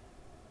happen,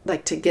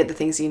 like to get the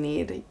things you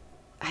need.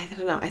 I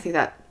don't know. I think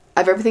that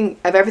of everything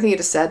you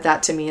just said,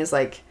 that to me is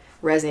like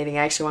resonating.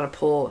 I actually want to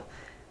pull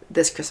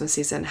this Christmas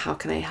season. How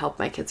can I help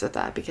my kids with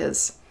that?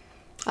 Because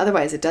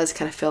otherwise it does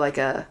kind of feel like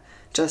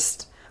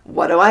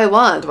what do I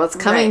want? What's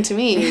coming to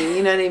me?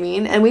 You know what I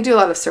mean? And we do a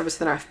lot of service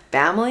within our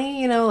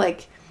family,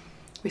 like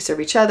we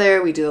serve each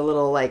other. We do a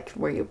little like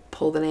where you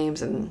pull the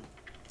names and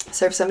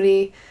serve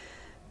somebody.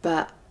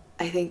 But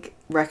I think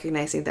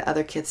recognizing that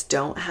other kids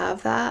don't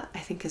have that, I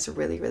think is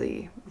really,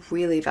 really,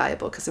 really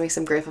valuable, because it makes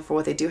them grateful for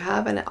what they do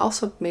have. And it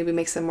also maybe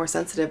makes them more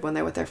sensitive when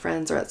they're with their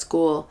friends or at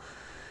school.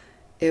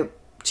 It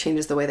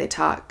changes the way they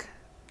talk.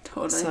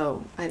 Totally.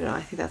 So I don't know.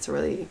 I think that's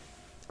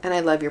and I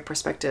love your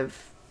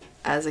perspective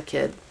as a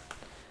kid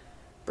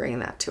bringing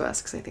that to us,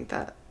 because I think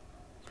that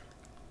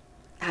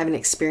having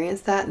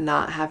experienced that,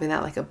 not having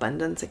that like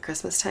abundance at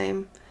Christmas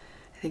time,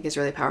 I think is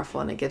really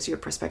powerful, and it gives you a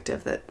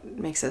perspective that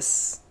makes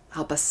us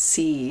help us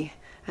see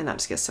and not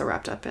just get so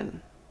wrapped up in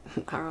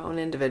our own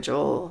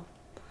individual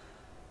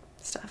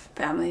stuff.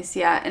 Families,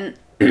 and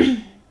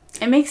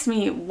it makes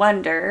me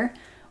wonder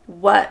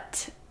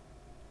what,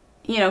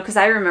 because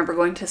I remember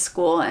going to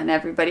school and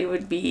everybody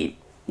would be,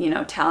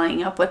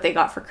 tallying up what they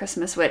got for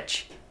Christmas,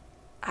 which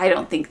I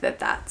don't think that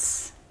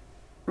that's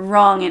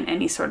wrong in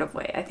any sort of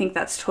way. I think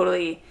that's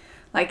totally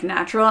like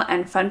natural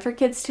and fun for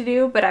kids to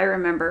do, but I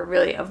remember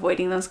really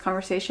avoiding those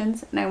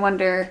conversations. And I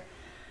wonder,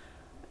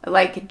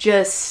 like,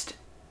 just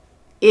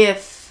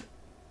if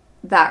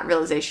that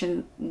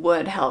realization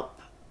would help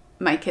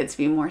my kids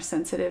be more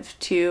sensitive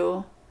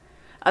to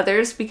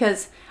others,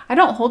 because I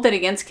don't hold it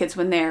against kids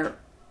when they're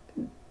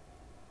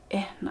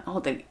not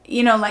holding,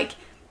 you know, like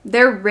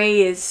they're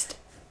raised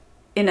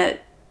in a,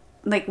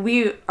 like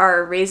we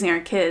are raising our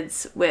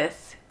kids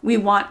with, we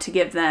want to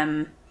give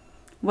them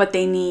what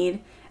they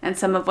need and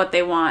some of what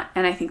they want,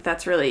 and I think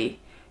that's really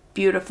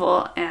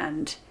beautiful,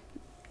 and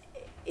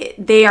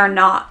they are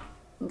not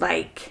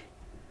like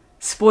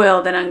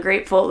spoiled and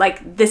ungrateful.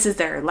 Like, this is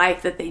their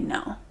life that they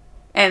know.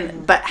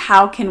 And but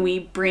how can we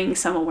bring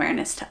some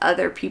awareness to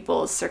other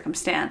people's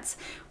circumstance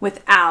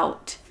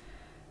without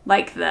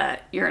like the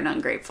you're an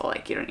ungrateful,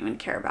 like you don't even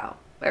care about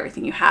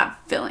everything you have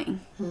feeling.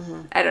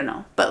 I don't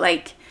know, but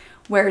like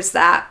where's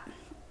that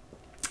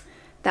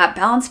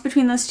balance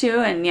between those two?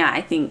 And yeah,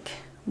 I think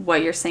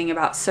what you're saying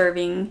about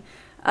serving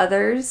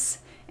others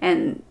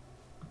and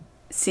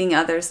seeing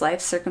others'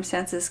 life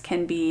circumstances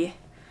can be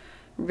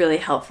really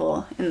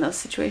helpful in those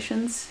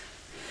situations.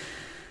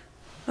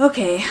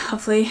 Okay,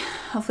 hopefully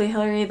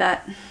Hillary,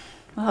 that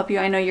will help you.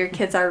 I know your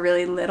kids are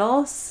really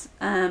little,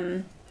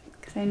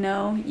 because I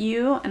know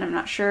you, and I'm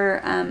not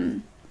sure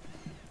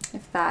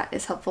if that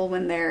is helpful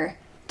when they're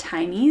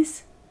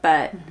tinies,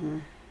 but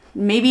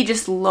maybe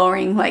just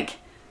lowering like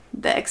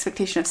the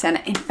expectation of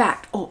Santa. In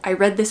fact, I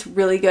read this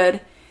really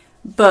good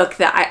book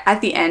that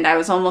at the end I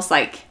was almost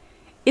like,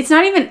 it's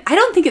not even, I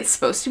don't think it's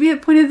supposed to be the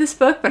point of this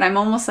book, but I'm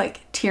almost like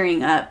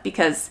tearing up,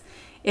 because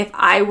if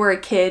I were a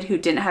kid who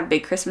didn't have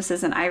big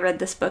Christmases and I read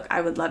this book, I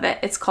would love it.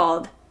 It's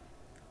called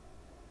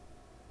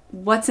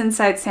What's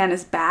Inside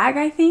Santa's Bag,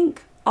 I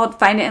think. I'll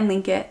find it and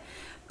link it.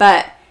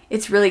 But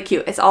it's really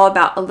cute. It's all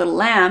about a little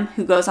lamb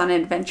who goes on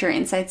an adventure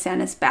inside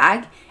Santa's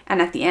bag.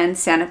 And at the end,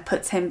 Santa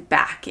puts him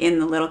back in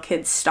the little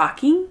kid's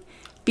stocking.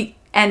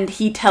 And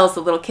he tells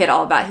the little kid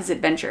all about his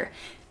adventure.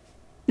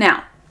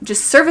 Now,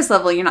 just surface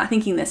level, you're not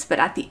thinking this. But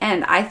at the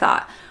end, I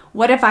thought,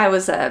 what if I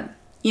was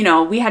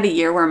we had a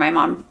year where my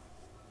mom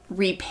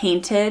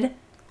repainted.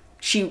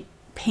 She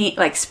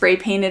spray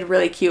painted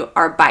really cute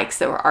our bikes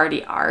that were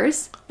already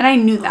ours, and I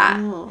knew that.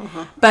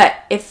 But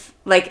if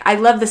I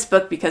love this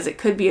book because it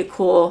could be a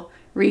cool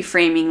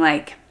reframing,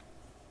 like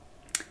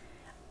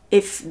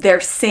if their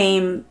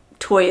same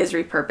toy is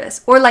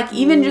repurposed, or like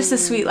even just a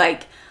sweet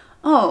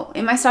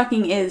in my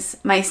stocking is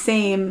my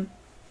same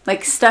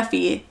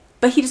stuffy,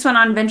 but he just went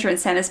on an adventure in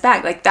Santa's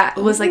bag. Like that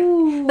was like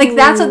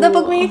that's what the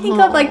book made me think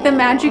of, like the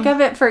magic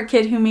of it for a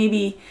kid who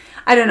maybe,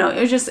 I don't know,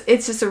 it's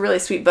just a really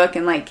sweet book.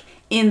 And like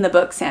in the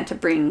book, Santa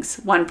brings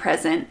one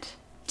present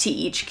to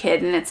each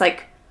kid, and it's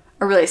like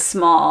a really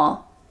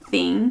small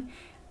thing.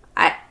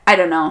 I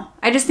don't know.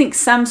 I just think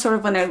some sort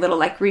of, when they're little,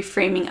 like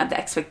reframing of the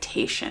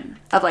expectation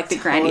of like the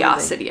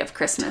grandiosity of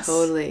Christmas.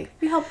 Totally.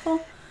 Be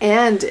helpful.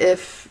 And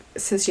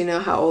since you know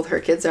how old her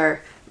kids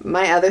are,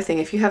 my other thing,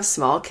 if you have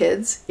small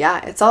kids,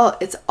 it's all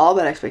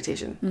about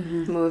expectation. I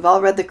mean, we've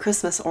all read the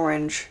Christmas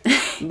Orange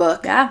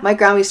book. Yeah. My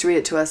grandma used to read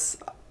it to us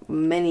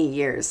many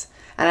years.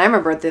 And I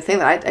remember the thing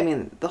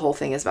that the whole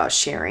thing is about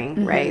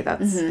sharing, right?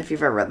 That's, if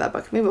you've ever read that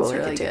book, maybe we'll link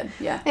really it too. good.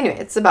 Yeah. Anyway,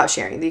 it's about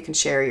sharing. You can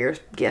share your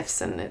gifts,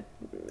 and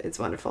it's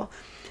wonderful.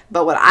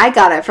 But what I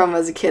got it from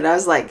as a kid, I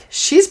was like,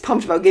 she's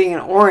pumped about getting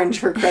an orange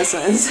for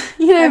Christmas.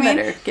 You know what I mean?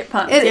 Better get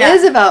pumped. It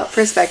is about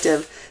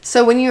perspective.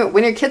 So when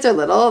your kids are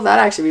little,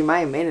 that'd actually be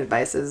my main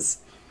advice is,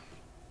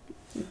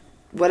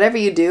 whatever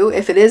you do,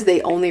 if it is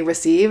they only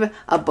receive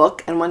a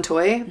book and one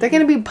toy, they're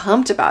going to be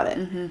pumped about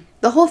it.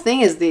 The whole thing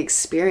is the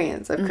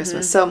experience of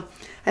Christmas. So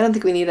I don't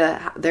think we need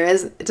it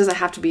doesn't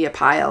have to be a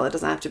pile. It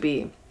doesn't have to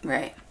be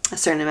right a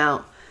certain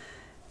amount.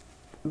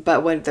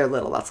 But when they're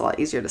little, that's a lot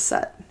easier to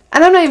set.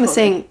 And I'm not even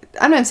saying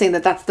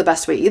that that's the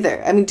best way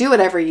either. I mean, do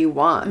whatever you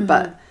want,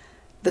 but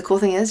the cool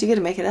thing is you get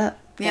to make it up.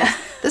 Yeah.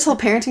 This whole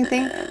parenting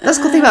thing, that's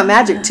the cool thing about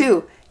magic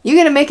too. You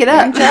get to make it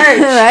up. You're in charge.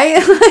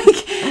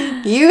 Right?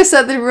 Like, you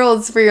set the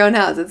rules for your own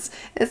house.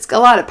 It's a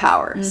lot of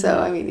power. So,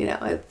 I mean,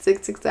 it's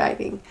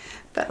exciting.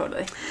 But,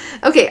 Totally.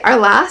 Okay, our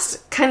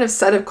last kind of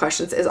set of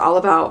questions is all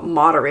about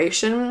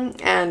moderation.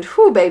 And,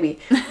 whoo, baby,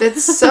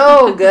 it's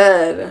so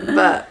good,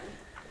 but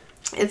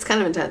it's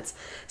kind of intense.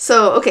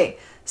 So, okay,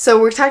 so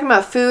we're talking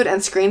about food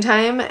and screen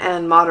time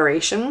and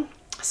moderation.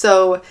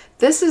 So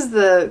this is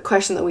the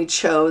question that we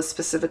chose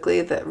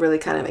specifically that really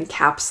kind of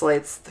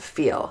encapsulates the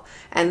feel.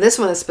 And this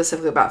one is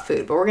specifically about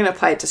food, but we're going to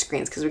apply it to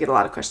screens because we get a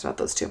lot of questions about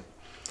those too.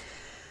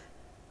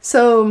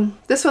 So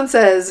this one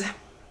says,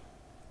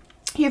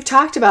 you've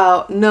talked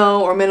about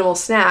no or minimal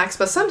snacks,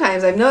 but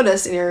sometimes I've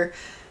noticed in your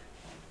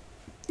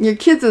your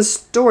kids in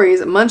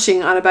stories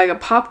munching on a bag of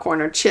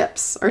popcorn or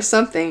chips or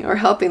something, or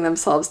helping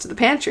themselves to the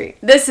pantry.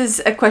 This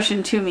is a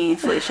question to me,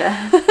 Felicia.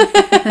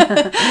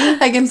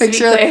 I can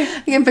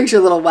picture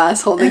little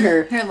Wes holding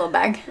her little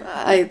bag.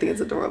 I think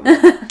it's adorable.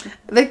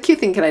 The cute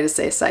thing, can I just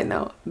say, side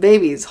note,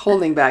 babies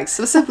holding bags,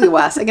 specifically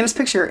Wes, I can just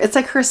picture, it's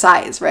like her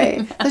size,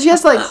 right? So she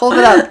has to like hold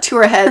it up to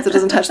her head so it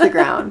doesn't touch the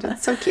ground.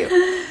 It's so cute.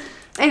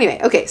 Anyway,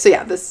 okay, so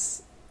yeah,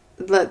 let's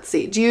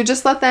see. Do you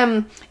just let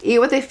them eat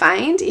what they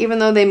find, even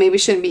though they maybe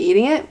shouldn't be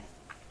eating it?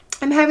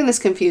 I'm having this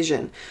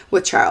confusion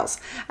with Charles.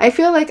 I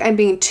feel like I'm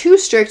being too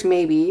strict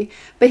maybe,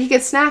 but he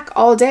could snack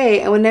all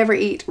day and would never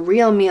eat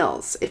real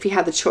meals if he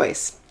had the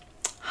choice.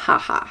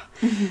 Haha.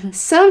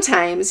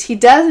 Sometimes he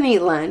doesn't eat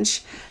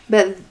lunch,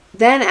 but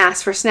then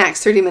asks for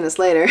snacks 30 minutes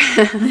later.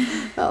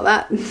 Well,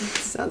 that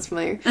sounds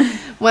familiar.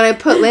 When I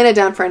put Lena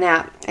down for a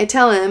nap, I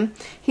tell him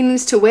he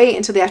needs to wait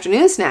until the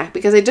afternoon snack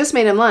because I just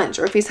made him lunch,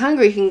 or if he's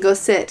hungry, he can go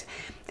sit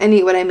and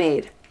eat what I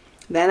made.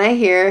 Then I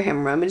hear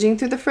him rummaging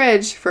through the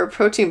fridge for a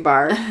protein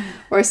bar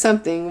or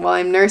something while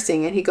I'm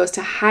nursing, and he goes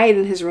to hide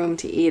in his room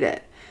to eat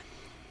it.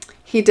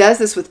 He does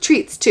this with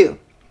treats, too.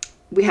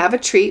 We have a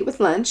treat with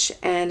lunch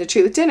and a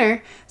treat with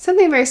dinner,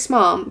 something very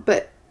small,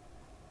 but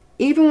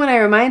even when I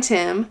remind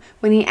him,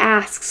 when he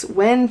asks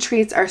when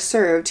treats are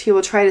served, he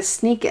will try to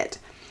sneak it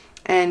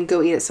and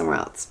go eat it somewhere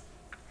else.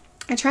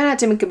 I try not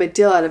to make a big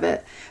deal out of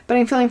it, but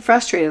I'm feeling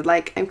frustrated,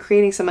 like I'm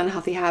creating some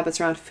unhealthy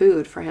habits around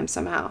food for him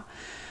somehow.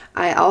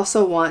 I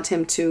also want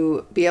him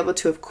to be able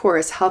to, of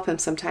course, help him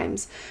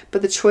sometimes,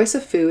 but the choice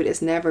of food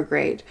is never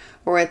great,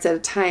 or it's at a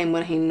time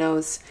when he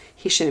knows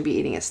he shouldn't be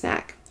eating a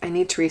snack. I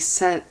need to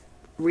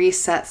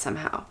reset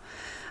somehow.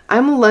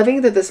 I'm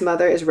loving that this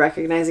mother is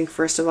recognizing,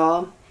 first of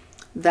all,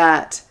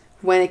 that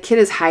when a kid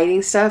is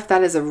hiding stuff,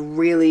 that is a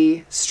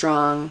really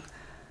strong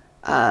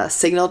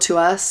signal to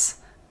us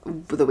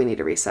that we need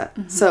to reset.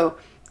 Mm-hmm. So,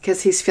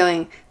 because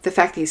the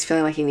fact that he's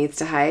feeling like he needs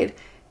to hide,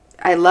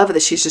 I love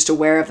that she's just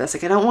aware of this.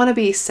 Like, I don't want to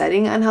be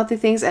setting unhealthy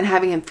things, and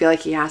having him feel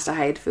like he has to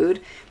hide food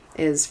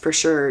is for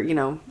sure,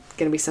 going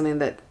to be something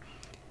that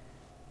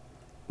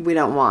we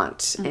don't want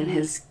mm-hmm. in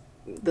his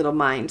little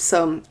mind.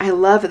 So I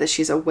love it that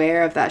she's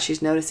aware of that.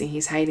 She's noticing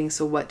he's hiding.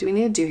 So what do we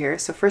need to do here?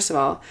 So first of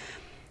all,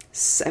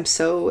 I'm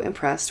so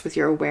impressed with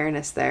your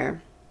awareness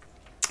there.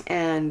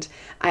 And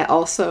I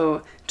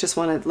also just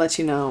want to let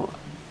you know,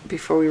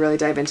 before we really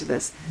dive into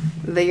this,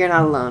 that you're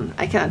not alone.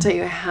 I cannot tell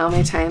you how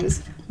many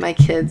times my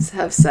kids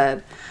have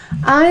said,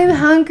 I'm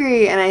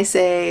hungry. And I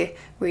say,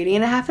 we're eating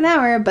in a half an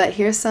hour, but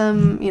here's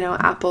some,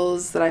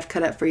 apples that I've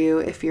cut up for you.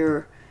 If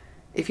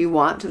you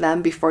want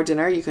them before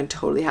dinner, you can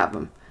totally have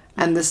them.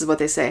 And this is what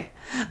they say.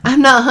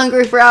 I'm not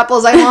hungry for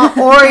apples. I want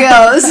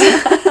Oreos.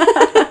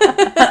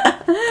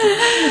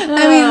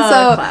 I mean,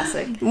 so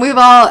classic. We've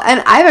all,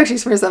 and I've actually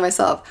experienced that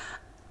myself.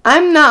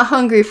 I'm not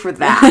hungry for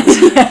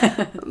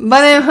that,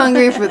 but I'm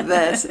hungry for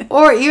this.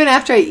 Or even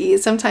after I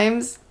eat,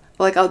 sometimes,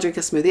 like, I'll drink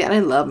a smoothie, and I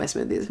love my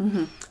smoothies.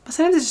 Mm-hmm. But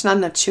sometimes it's just not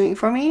enough chewing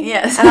for me.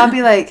 Yes. And I'll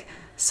be like,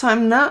 so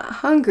I'm not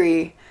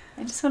hungry.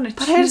 I just want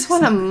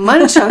to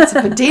munch on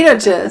some potato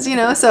chips,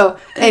 So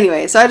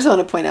anyway, so I just want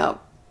to point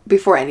out,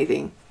 before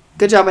anything,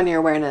 good job on your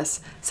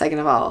awareness. Second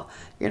of all,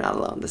 you're not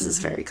alone. This is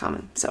very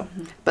common. So,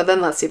 but then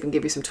let's see if we can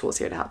give you some tools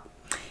here to help.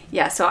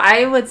 Yeah, so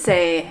I would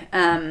say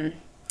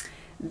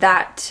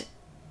that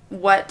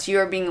what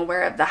you're being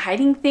aware of, the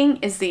hiding thing,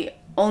 is the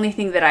only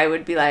thing that I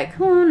would be like,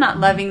 not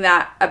loving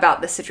that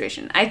about this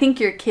situation. I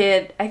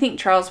think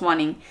Charles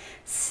wanting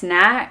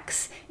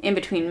snacks in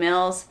between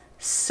meals,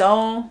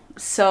 so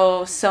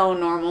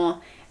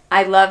normal.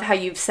 I love how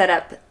you've set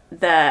up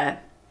the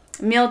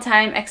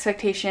mealtime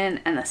expectation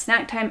and the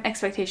snack time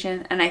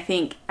expectation, and I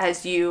think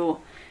as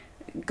you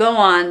go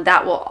on,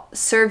 that will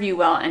serve you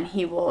well, and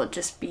he will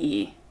just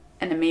be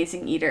an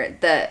amazing eater.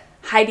 The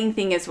hiding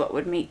thing is what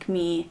would make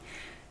me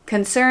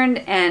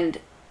concerned, and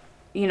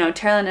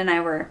Terrell and I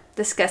were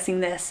discussing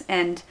this,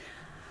 and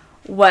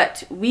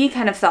what we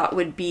kind of thought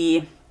would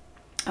be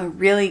a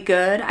really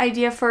good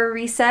idea for a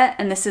reset,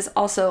 and this is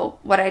also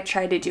what I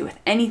try to do with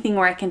anything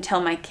where I can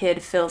tell my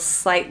kid feels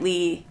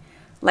slightly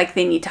like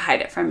they need to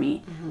hide it from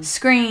me. Mm-hmm.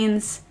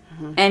 Screens,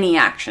 any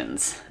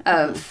actions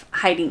of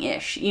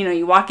hiding-ish.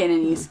 You walk in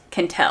and you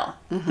can tell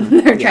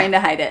they're trying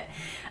to hide it.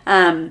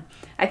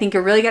 I think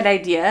a really good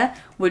idea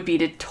would be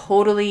to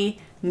totally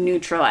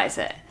neutralize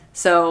it.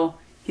 So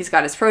he's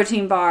got his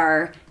protein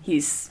bar,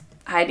 he's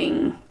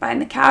hiding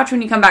behind the couch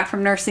when you come back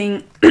from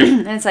nursing,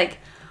 and it's like,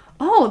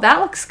 oh, that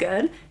looks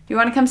good. Do you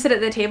want to come sit at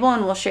the table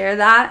and we'll share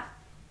that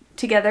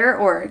together?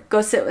 Or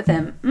go sit with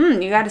him.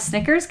 You got a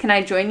Snickers? Can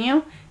I join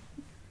you?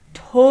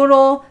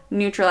 Total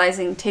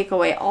neutralizing, take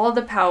away all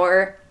the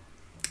power,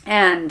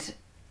 and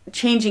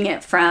changing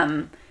it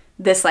from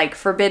this like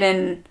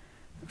forbidden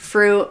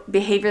fruit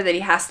behavior that he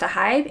has to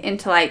hide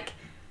into like,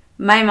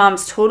 my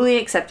mom's totally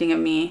accepting of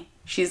me.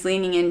 She's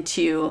leaning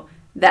into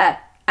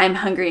that I'm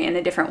hungry in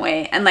a different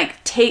way, and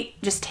like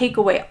take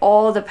away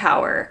all the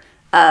power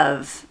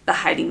of the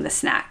hiding the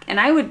snack. And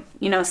I would,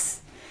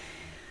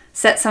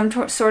 set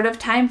some sort of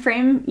time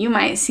frame. You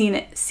might see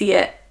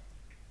it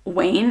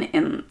wane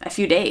in a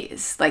few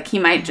days. Like he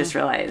might just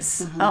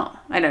realize, oh,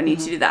 I don't need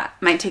to do that.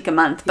 Might take a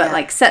month, but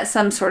like set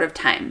some sort of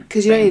time.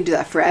 Because you don't need to do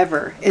that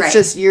forever. It's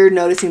just you're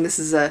noticing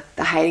the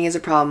hiding is a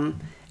problem,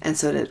 and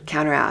so to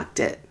counteract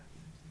it,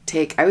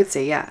 take, I would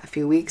say, a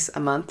few weeks, a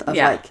month of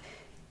like,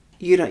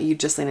 you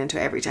just lean into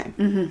it every time.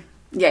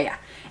 Mm-hmm. Yeah.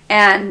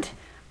 And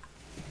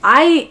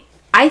I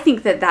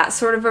think that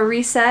sort of a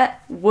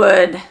reset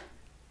would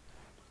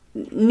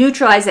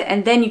neutralize it,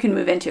 and then you can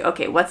move into,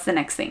 okay, what's the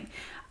next thing?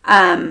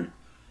 I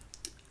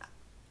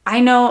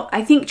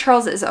think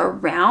Charles is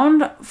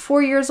around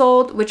 4 years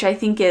old, which I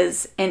think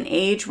is an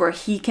age where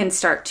he can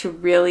start to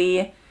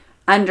really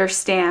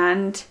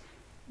understand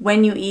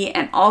when you eat,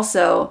 and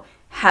also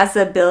has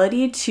the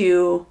ability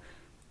to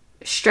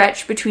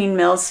stretch between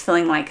meals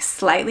feeling like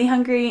slightly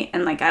hungry.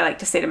 And like I like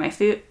to say to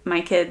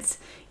my kids,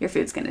 your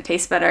food's going to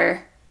taste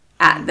better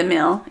at the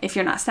meal if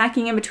you're not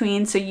snacking in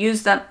between. So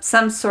use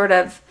some sort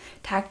of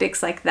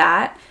tactics like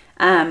that.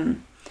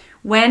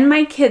 When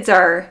my kids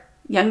are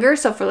younger,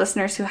 so for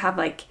listeners who have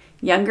like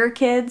younger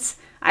kids,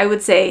 I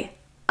would say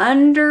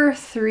under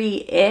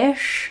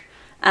 3-ish,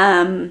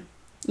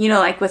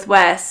 like with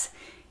Wes,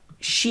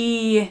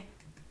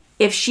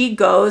 if she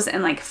goes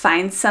and like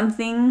finds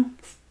something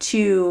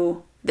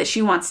that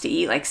she wants to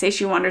eat, like say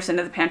she wanders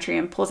into the pantry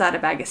and pulls out a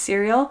bag of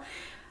cereal,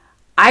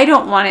 I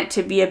don't want it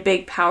to be a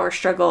big power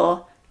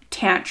struggle,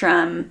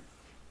 tantrum.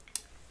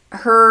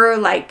 Her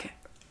like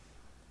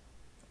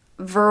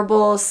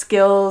verbal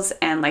skills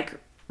and like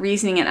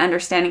reasoning and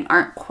understanding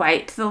aren't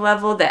quite to the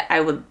level that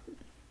I would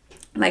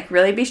like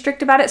really be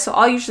strict about it. So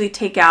I'll usually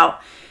take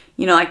out,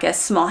 like a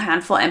small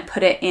handful and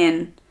put it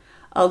in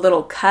a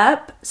little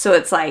cup. So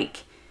it's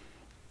like,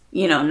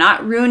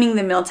 not ruining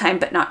the mealtime,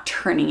 but not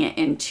turning it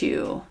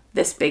into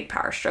this big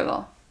power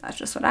struggle. That's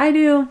just what I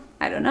do.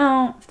 I don't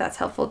know if that's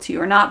helpful to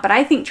you or not, but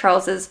I think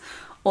Charles is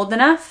old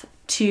enough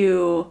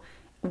to,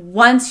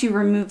 once you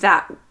remove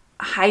that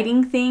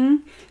hiding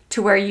thing,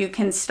 to where you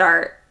can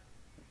start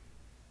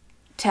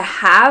to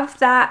have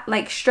that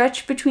like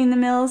stretch between the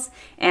meals.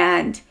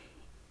 And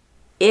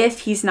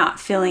if he's not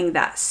feeling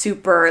that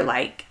super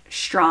like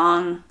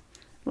strong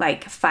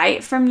like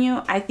fight from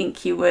you, I think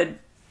he would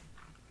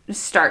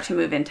start to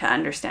move into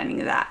understanding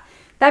of that.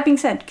 That being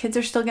said, kids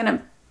are still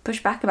gonna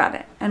push back about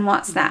it and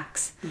want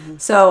snacks.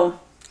 So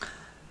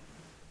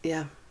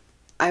yeah,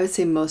 I would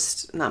say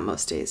not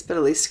most days, but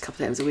at least a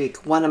couple times a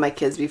week, one of my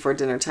kids before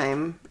dinner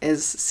time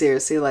is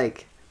seriously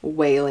like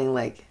wailing,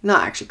 like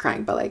not actually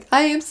crying, but like,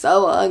 I am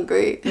so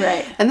hungry.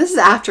 Right. And this is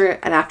after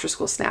an after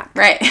school snack.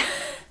 Right.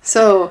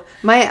 So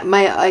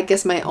I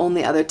guess my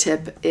only other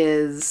tip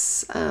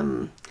is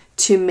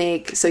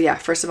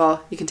first of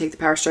all, you can take the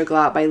power struggle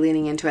out by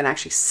leaning into it and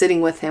actually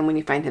sitting with him when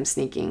you find him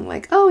sneaking,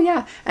 like, oh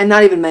yeah, and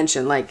not even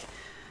mention like,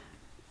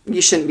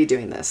 you shouldn't be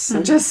doing this.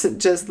 And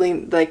just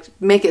lean, like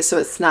make it so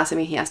it's not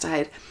something he has to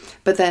hide.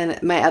 But then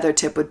my other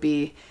tip would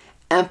be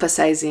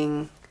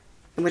emphasizing,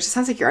 which it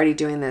sounds like you're already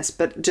doing this,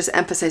 but just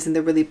emphasizing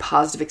the really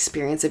positive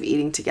experience of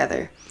eating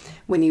together.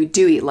 When you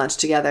do eat lunch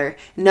together,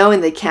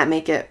 knowing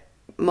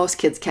most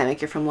kids can't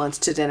make it from lunch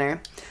to dinner.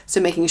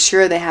 So making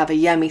sure they have a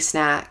yummy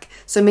snack.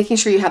 So making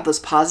sure you have those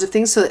positive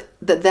things so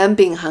that them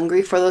being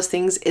hungry for those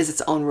things is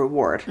its own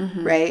reward,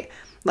 right?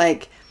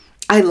 Like,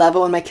 I love it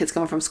when my kids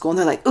come from school and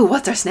they're like, ooh,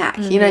 what's our snack?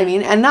 You know what I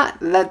mean?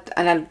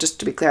 And just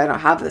to be clear, I don't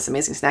have this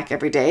amazing snack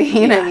every day.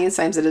 You know what I mean?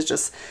 Sometimes it is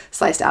just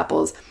sliced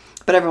apples.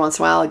 But every once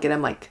in a while, I'll get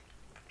them like,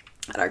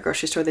 at our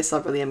grocery store, they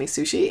sell really yummy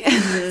sushi.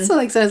 So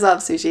like sometimes I'll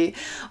have sushi.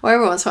 Or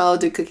every once in a while I'll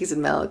do cookies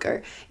and milk,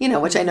 or,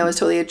 which I know is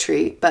totally a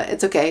treat, but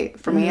it's okay.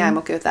 For me, I'm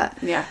okay with that.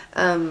 Yeah.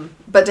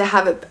 But to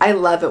have it, I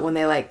love it when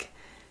they like,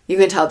 you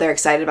can tell they're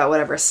excited about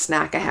whatever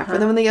snack I have for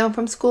them when they get home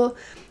from school.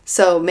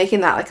 So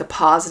making that like a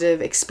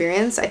positive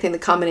experience, I think the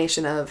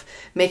combination of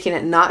making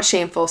it not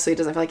shameful so he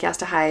doesn't feel like he has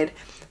to hide,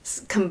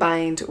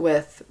 combined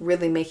with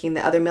really making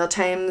the other meal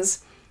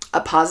times a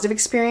positive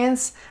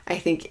experience, I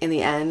think in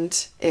the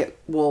end it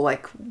will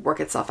like work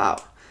itself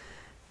out.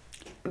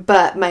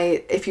 But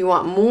if you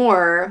want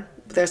more,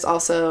 there's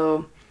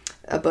also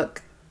a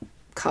book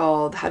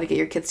called How to Get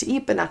Your Kids to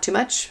Eat But Not Too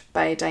Much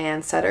by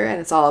Diane Setter, and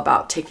it's all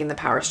about taking the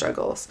power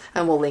struggles,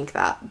 and we'll link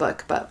that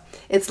book. But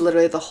it's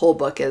literally, the whole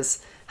book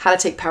is how to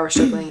take power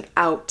struggling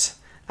out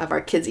of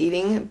our kids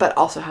eating, but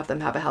also have them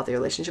have a healthy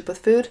relationship with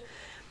food.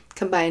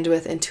 Combined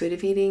with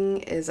intuitive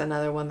eating is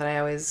another one that I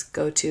always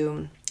go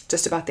to,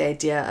 just about the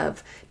idea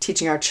of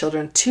teaching our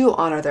children to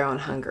honor their own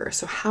hunger.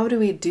 So how do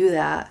we do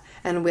that?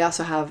 And we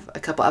also have a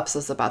couple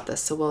episodes about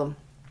this. So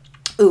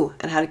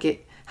and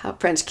how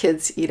French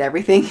kids eat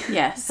everything.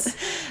 Yes.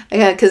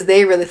 Yeah, because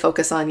they really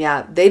focus on,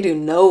 they do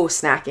no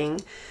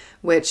snacking,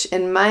 which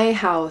in my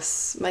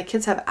house, my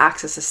kids have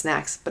access to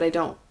snacks, but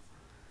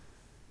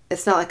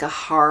it's not like a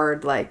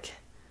hard, like,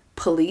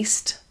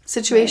 policed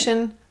situation,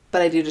 right.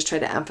 But I do just try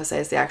to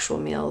emphasize the actual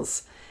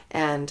meals.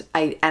 And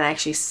I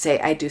actually say,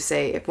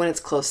 if when it's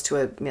close to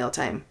a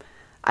mealtime,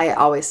 I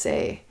always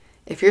say,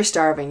 if you're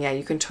starving,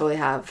 you can totally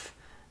have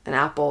an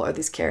apple or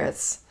these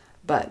carrots,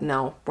 but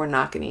no, we're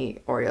not going to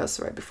eat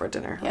Oreos right before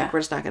dinner. Yeah. Like,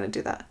 we're just not going to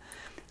do that.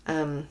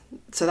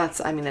 So that's,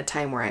 a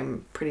time where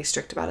I'm pretty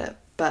strict about it.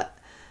 But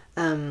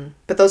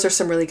those are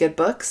some really good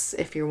books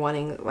if you're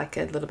wanting like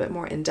a little bit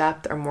more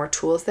in-depth or more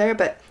tools there.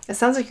 But it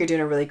sounds like you're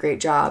doing a really great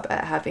job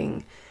at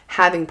having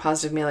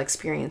positive meal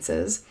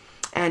experiences,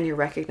 and you're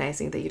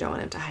recognizing that you don't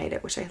want him to hide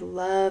it, which I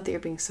love that you're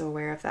being so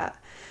aware of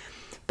that.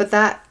 But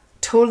that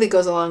totally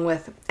goes along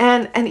with,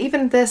 and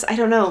even this, I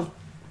don't know,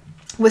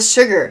 with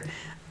sugar.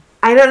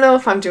 I don't know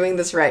if I'm doing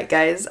this right,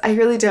 guys. I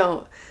really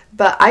don't.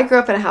 But I grew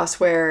up in a house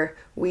where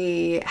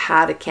we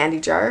had a candy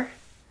jar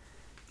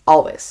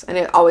always, and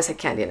it always had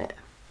candy in it.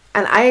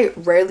 And I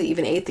rarely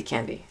even ate the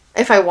candy.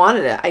 If I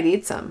wanted it, I'd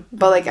eat some.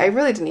 But like, I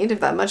really didn't eat it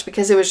that much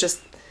because it was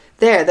just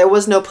there. There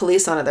was no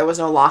police on it. There was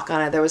no lock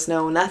on it. There was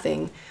no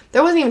nothing.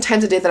 There wasn't even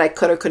times a day that I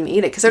could or couldn't eat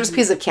it because they're just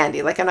pieces of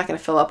candy. Like, I'm not going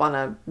to fill up on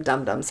a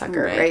dum-dum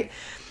sucker, right?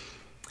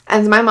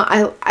 And my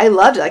mom, I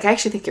loved it. Like, I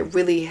actually think it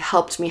really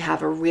helped me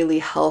have a really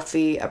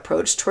healthy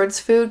approach towards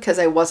food because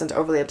I wasn't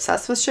overly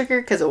obsessed with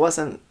sugar because it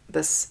wasn't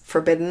this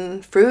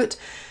forbidden fruit.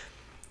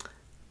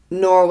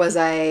 Nor was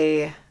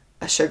I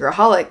a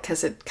sugaraholic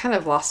because it kind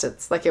of lost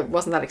its, like, it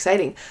wasn't that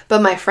exciting.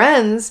 But my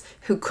friends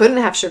who couldn't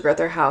have sugar at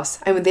their house,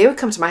 they would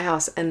come to my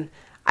house, and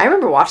I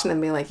remember watching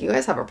them being like, you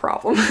guys have a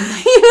problem. You know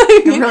what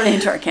I mean? You're really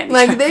into our candy.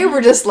 Like, they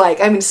were just like,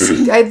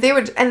 they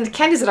would, and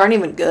candies that aren't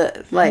even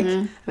good. Like,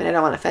 I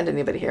don't want to offend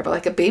anybody here, but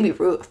like a Baby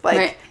Ruth,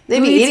 like, they'd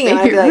be eating it, and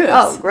I'd be like,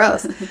 oh,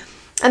 gross.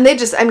 And they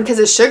just, because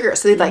it's sugar,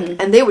 so they'd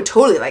like, and they would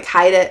totally like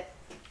hide it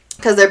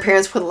because their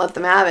parents wouldn't let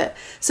them have it.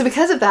 So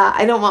because of that,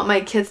 I don't want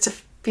my kids to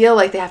feel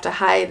like they have to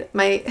hide.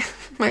 My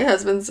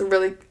husband's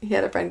he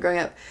had a friend growing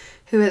up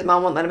who his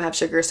mom won't let him have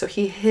sugar, so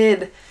he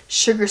hid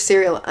sugar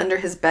cereal under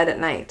his bed at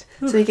night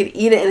so he could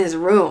eat it in his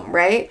room,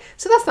 right?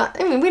 So that's not,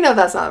 we know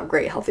that's not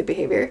great healthy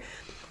behavior.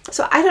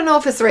 So I don't know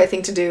if it's the right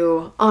thing to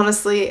do.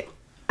 Honestly,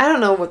 I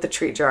don't know what the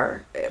treat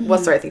jar,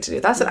 what's the right thing to do.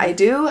 That's what I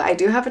do. I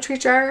do have a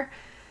treat jar.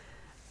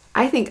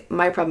 I think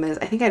my problem is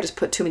I think I just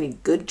put too many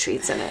good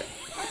treats in it.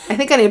 I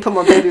think I need to put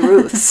more Baby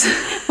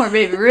Ruths. More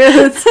Baby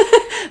Ruths.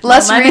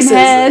 Less Reese's.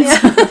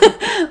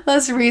 Yeah.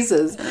 Less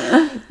Reese's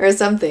or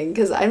something,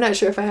 because I'm not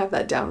sure if I have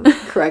that down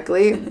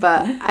correctly,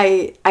 but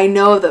I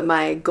know that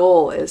my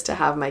goal is to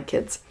have my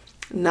kids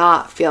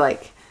not feel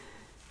like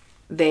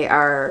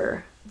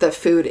the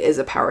food is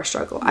a power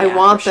struggle. Yeah, I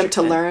want them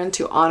to learn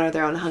to honor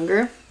their own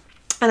hunger.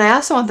 And I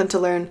also want them to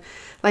learn,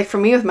 like for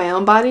me with my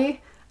own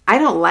body, I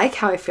don't like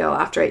how I feel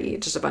after I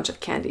eat just a bunch of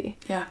candy.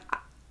 Yeah.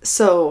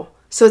 So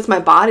it's my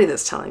body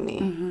that's telling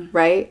me,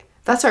 right?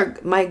 That's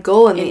my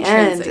goal in the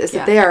end is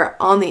that they are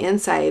on the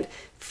inside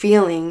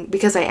feeling,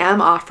 because I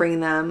am offering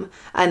them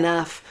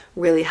enough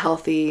really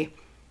healthy,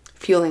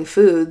 fueling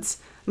foods.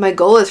 My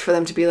goal is for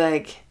them to be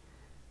like,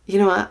 you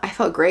know what? I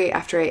felt great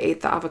after I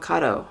ate the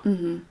avocado.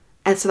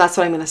 And so that's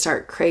what I'm going to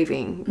start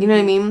craving. You know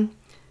what I mean?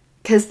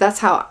 Because that's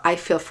how I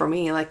feel for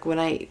me. Like when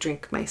I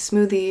drink my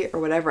smoothie or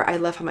whatever, I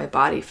love how my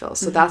body feels.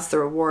 So that's the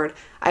reward.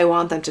 I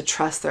want them to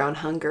trust their own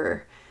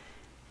hunger.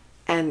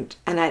 And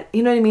I,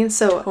 you know what I mean?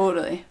 So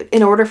totally.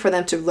 In order for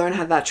them to learn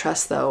how that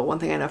trust, though, one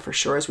thing I know for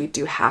sure is we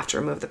do have to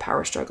remove the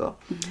power struggle.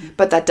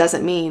 But that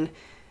doesn't mean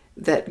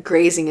that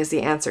grazing is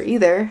the answer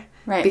either.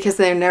 Right. Because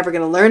they're never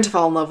going to learn to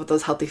fall in love with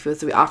those healthy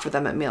foods that we offer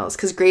them at meals.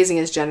 Because grazing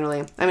is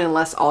generally,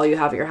 unless all you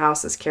have at your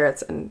house is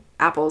carrots and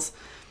apples,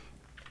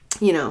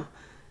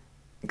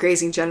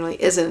 grazing generally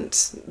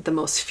isn't the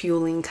most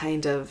fueling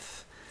kind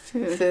of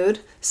food.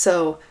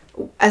 So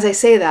as I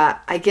say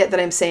that, I get that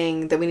I'm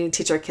saying that we need to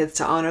teach our kids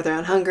to honor their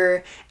own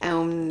hunger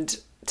and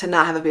to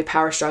not have it be a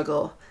power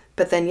struggle.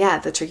 But then,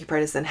 the tricky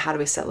part is then how do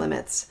we set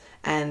limits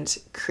and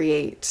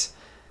create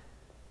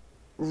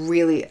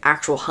really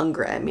actual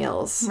hunger at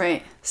meals?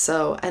 Right.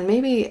 So, and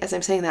maybe as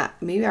I'm saying that,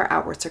 maybe our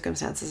outward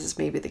circumstances is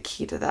maybe the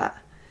key to that.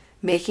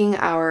 Making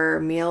our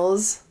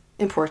meals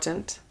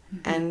important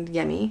and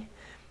yummy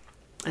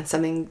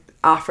and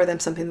offer them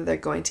something that they're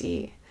going to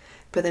eat.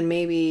 But then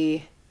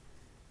maybe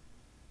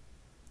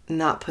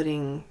not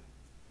putting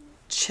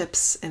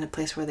chips in a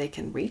place where they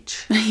can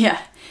reach.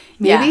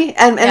 Maybe.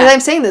 And as I'm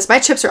saying this, my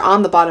chips are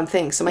on the bottom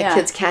thing, so my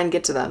kids can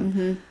get to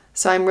them.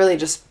 So I'm really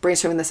just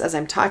brainstorming this as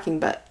I'm talking,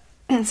 but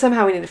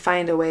somehow we need to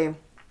find a way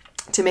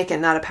to make it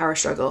not a power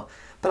struggle,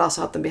 but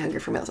also help them be hungry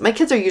for meals. My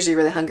kids are usually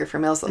really hungry for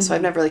meals, though, so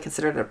I've never really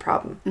considered it a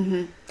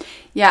problem.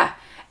 Yeah.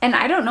 And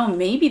I don't know,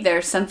 maybe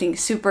there's something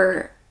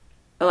super,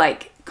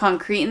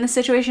 concrete in the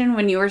situation.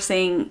 When you were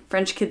saying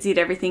French kids eat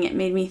everything, it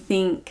made me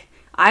think,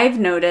 I've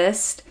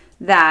noticed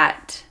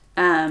that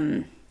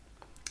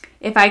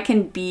if I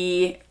can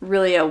be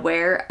really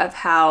aware of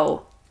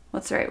how,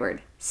 what's the right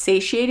word?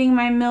 Satiating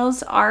my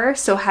meals are.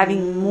 So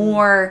having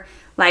more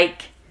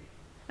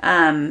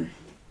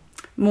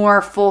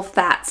more full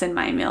fats in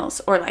my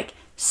meals, or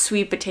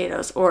sweet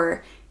potatoes,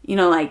 or,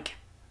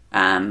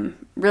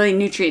 really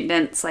nutrient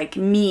dense,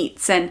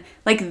 meats and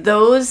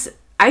those.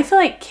 I feel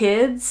like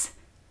kids,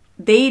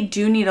 they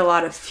do need a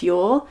lot of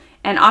fuel.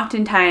 And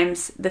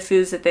oftentimes the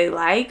foods that they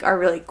like are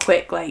really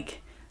quick,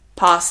 like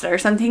pasta or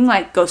something,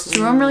 goes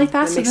through them really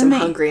fast. It makes them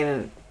hungry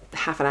in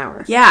half an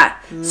hour. Yeah.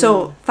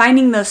 So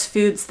finding those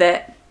foods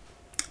that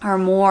are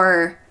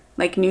more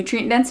like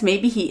nutrient dense,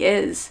 maybe he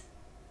is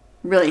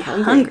really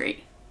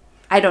hungry.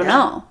 I don't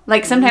know.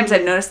 Like sometimes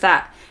I've noticed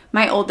that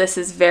my oldest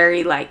is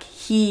very like,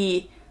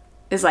 he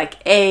is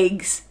like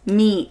eggs,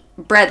 meat,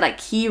 bread. Like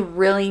he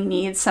really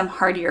needs some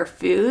heartier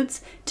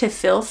foods to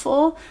feel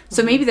full.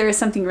 So maybe there is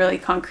something really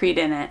concrete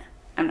in it.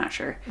 I'm not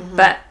sure.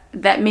 But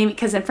that maybe,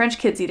 because then French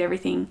kids eat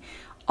everything.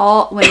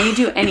 When you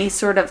do any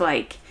sort of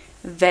like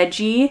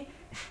veggie,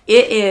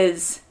 it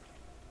is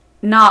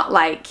not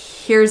like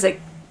here's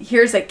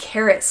a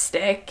carrot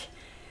stick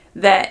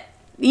that,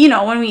 you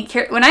know, when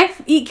I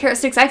eat carrot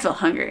sticks, I feel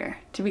hungrier,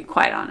 to be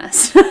quite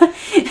honest.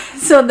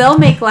 So they'll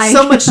make like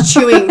so much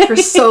chewing for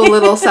so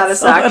little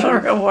satisfaction. So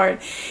little reward.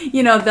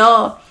 You know,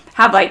 they'll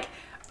have like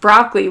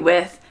broccoli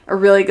with a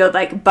really good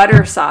like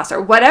butter sauce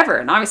or whatever,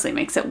 and obviously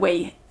makes it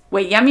way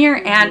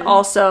yummier. And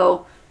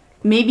also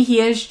maybe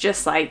he is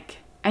just like,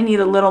 I need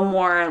a little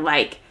more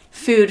like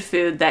food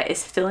that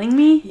is filling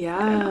me.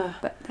 Yeah.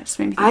 But that just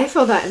made me think. I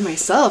feel that in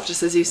myself,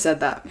 just as you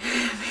said that.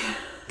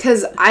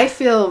 Because I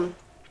feel,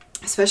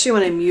 especially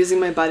when I'm using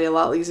my body a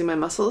lot, using my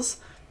muscles,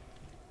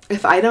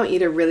 if I don't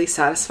eat a really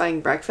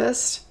satisfying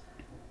breakfast,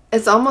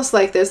 it's almost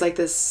like there's like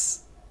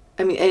this,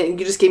 I mean, and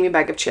you just gave me a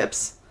bag of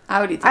chips.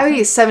 I would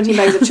eat 17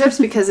 bags of chips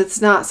because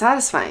it's not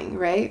satisfying,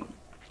 right?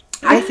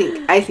 I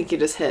think you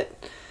just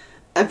hit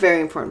a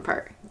very important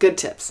part. Good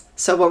tips.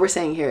 So what we're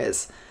saying here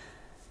is,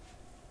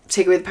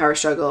 take away the power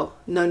struggle.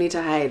 No need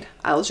to hide.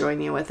 I'll join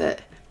you with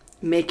it.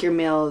 Make your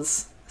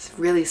meals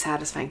really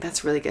satisfying.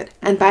 That's really good.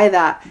 And by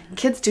that,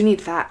 kids do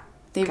need fat.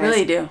 They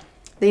really do.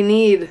 They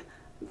need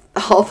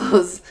all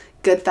those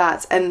good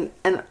fats. And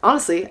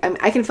honestly,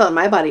 I can feel it in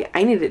my body.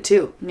 I need it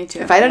too. Me too.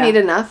 If I don't eat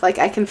enough, like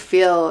I can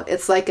feel,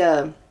 it's like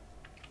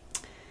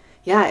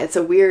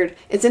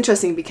it's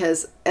interesting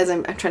because as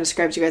I'm trying to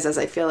describe it to you guys as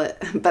I feel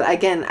it. But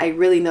again, I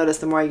really notice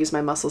the more I use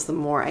my muscles, the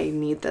more I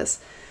need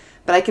this.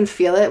 But I can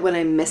feel it when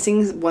I'm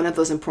missing one of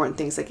those important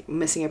things, like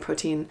missing a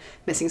protein,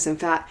 missing some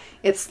fat.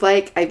 It's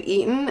like I've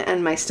eaten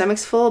and my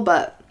stomach's full,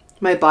 but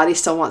my body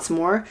still wants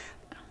more.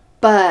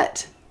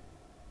 But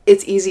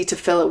it's easy to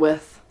fill it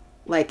with,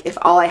 like, if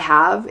all I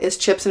have is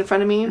chips in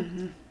front of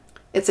me,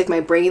 it's like my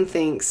brain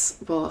thinks,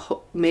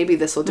 well, maybe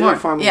this will do it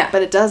for me. Yeah.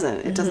 But it doesn't.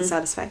 It doesn't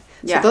satisfy.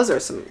 So those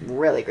are some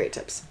really great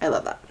tips. I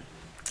love that.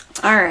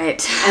 All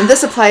right. And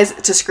this applies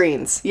to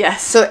screens.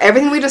 Yes. So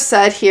everything we just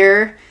said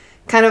here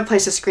kind of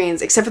applies to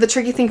screens, except for the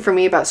tricky thing for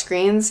me about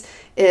screens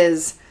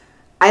is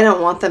I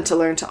don't want them to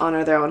learn to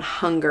honor their own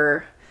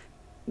hunger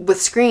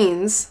with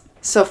screens.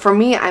 So for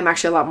me, I'm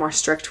actually a lot more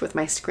strict with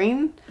my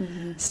screen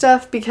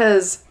stuff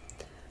because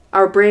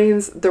our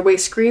brains, the way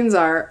screens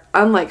are,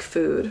 unlike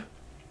food,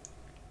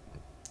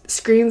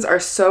 screens are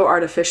so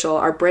artificial.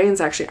 Our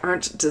brains actually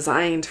aren't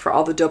designed for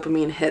all the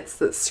dopamine hits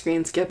that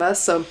screens give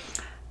us. So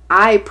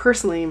I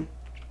personally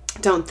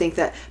don't think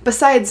that,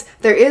 besides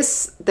there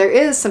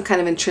is some kind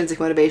of intrinsic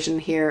motivation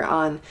here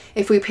on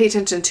if we pay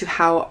attention to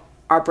how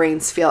our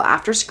brains feel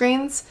after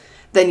screens,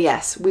 then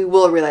yes, we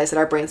will realize that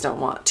our brains don't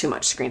want too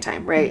much screen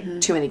time, right?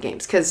 Too many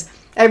games. Because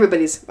even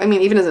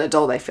as an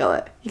adult, I feel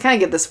it. You kind of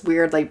get this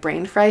weird like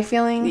brain fry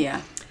feeling.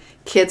 Yeah.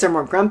 Kids are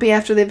more grumpy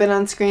after they've been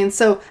on screens.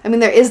 So,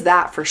 there is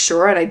that for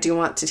sure. And I do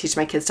want to teach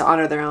my kids to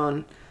honor their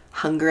own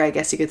hunger, I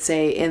guess you could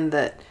say, in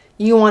that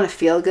you want to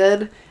feel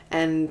good.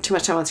 And too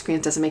much time on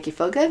screens doesn't make you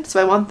feel good.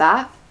 So I want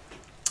that.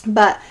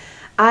 But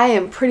I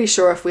am pretty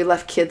sure if we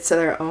left kids to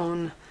their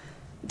own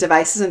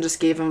devices and just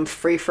gave them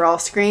free-for-all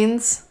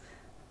screens,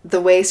 the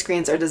way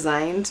screens are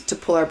designed to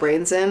pull our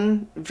brains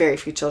in, very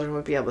few children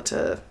would be able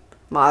to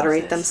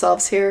moderate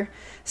themselves here.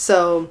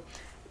 So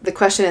the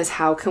question is,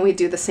 how can we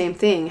do the same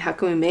thing? How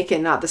can we make it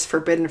not this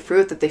forbidden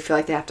fruit that they feel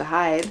like they have to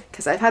hide?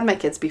 Because I've had my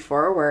kids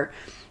before where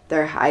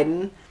they're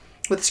hiding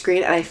with the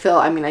screen and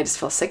I just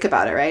feel sick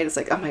about it, right? It's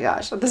like, oh my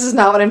gosh, this is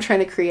not what I'm trying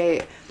to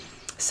create.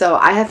 So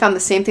I have found the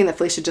same thing that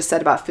Felicia just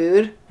said about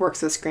food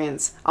works with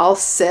screens. I'll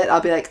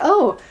be like,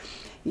 oh,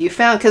 you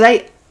found, because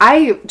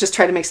I just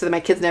try to make so that my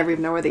kids never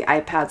even know where the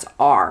iPads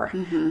are.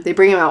 They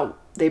bring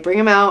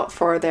them out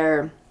for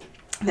they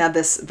have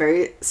this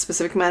very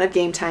specific amount of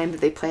game time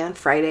that they play on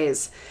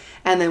Fridays.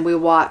 And then we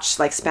watch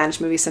like Spanish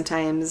movies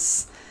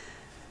sometimes,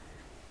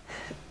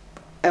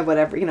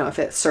 whatever, if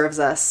it serves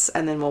us,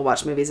 and then we'll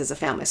watch movies as a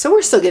family. So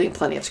we're still getting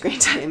plenty of screen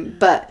time,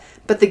 but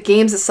the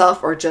games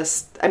itself are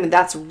just,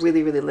 that's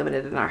really, really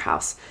limited in our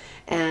house.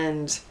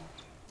 And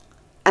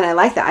I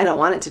like that. I don't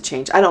want it to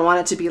change. I don't want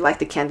it to be like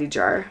the candy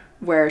jar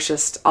where it's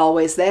just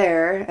always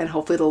there and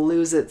hopefully it'll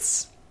lose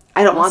its,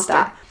 I don't want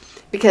that.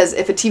 Because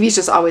if a TV is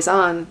just always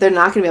on, they're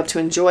not going to be able to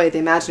enjoy the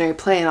imaginary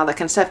play and all that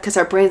kind of stuff because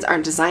our brains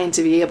aren't designed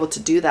to be able to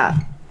do that.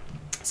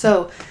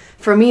 So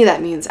for me,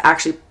 that means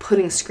actually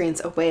putting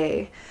screens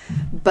away.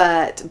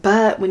 But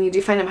when you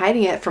do find them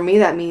hiding it, for me,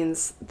 that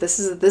means this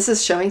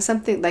is showing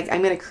something, like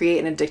I'm going to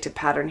create an addictive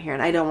pattern here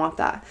and I don't want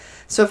that.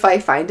 So if I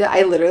find it,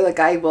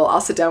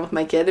 I'll sit down with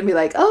my kid and be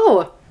like,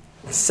 oh,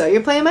 so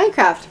you're playing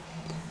Minecraft.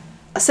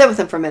 I'll sit with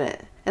him for a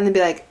minute and then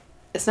be like,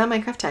 it's not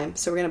Minecraft time.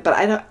 So but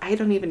I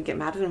don't even get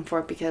mad at them for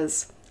it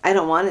because I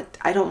don't want it.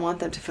 I don't want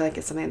them to feel like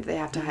it's something that they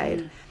have to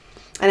hide.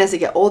 And as they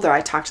get older,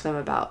 I talk to them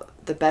about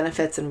the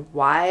benefits and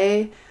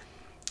why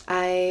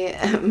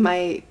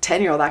my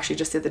 10-year-old actually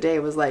just the other day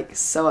was like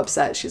so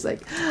upset. She's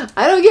like,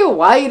 I don't get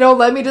why you don't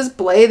let me just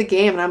play the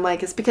game. And I'm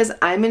like, it's because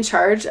I'm in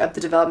charge of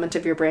the development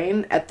of your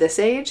brain at this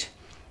age.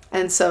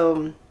 And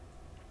so,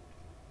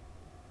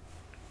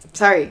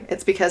 sorry,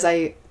 it's because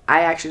I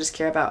actually just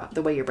care about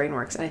the way your brain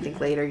works. And I think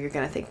later you're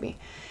going to thank me.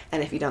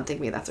 And if you don't thank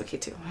me, that's okay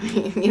too.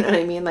 You know what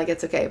I mean? Like,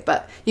 it's okay.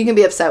 But you can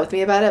be upset with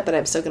me about it, but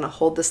I'm still going to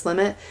hold this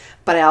limit.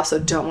 But I also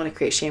don't want to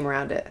create shame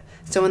around it.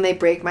 So when they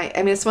break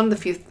it's one of the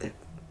few,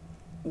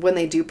 when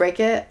they do break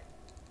it,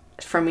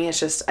 for me,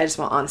 it's just, I just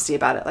want honesty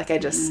about it. Like, I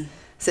just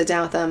sit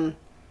down with them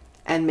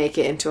and make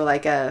it into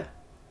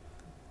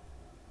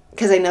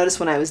because I noticed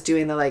when I was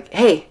doing the like,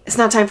 hey, it's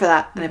not time for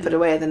that. And I put it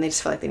away, then they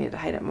just feel like they need to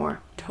hide it more.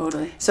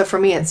 Totally. So for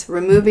me, it's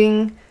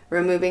removing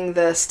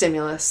the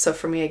stimulus. So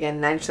for me,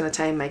 again, 90% of the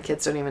time, my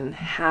kids don't even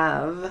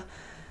have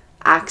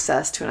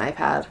access to an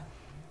iPad.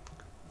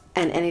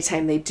 And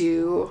anytime they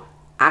do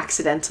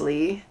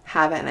accidentally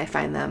have it and I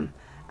find them,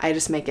 I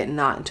just make it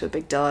not into a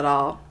big deal at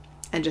all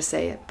and just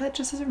say, but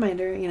just as a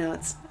reminder,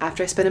 it's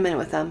after I spend a minute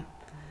with them.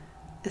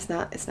 It's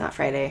not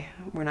Friday.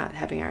 We're not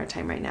having our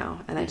time right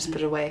now. And I just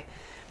put it away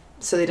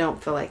so they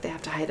don't feel like they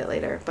have to hide it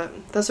later.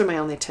 But those are my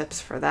only tips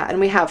for that.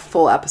 And we have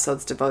full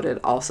episodes devoted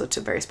also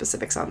to very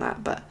specifics on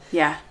that. But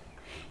yeah,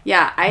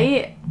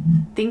 I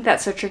think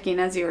that's so tricky.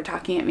 And as you were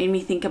talking, it made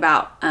me think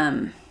about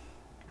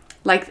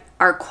like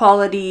our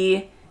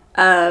quality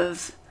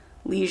of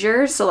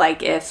leisure. So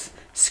like if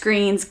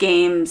screens,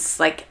 games,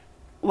 like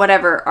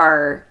whatever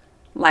are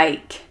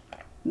like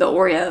the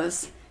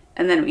Oreos,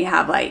 and then we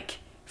have like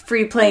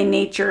free play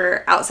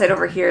nature outside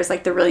over here is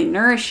like the really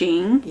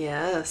nourishing.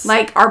 yes,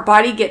 Like our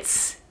body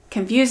gets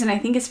confused, and I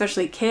think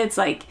especially kids,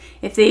 like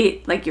if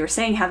they, like you were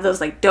saying, have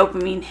those like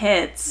dopamine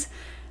hits,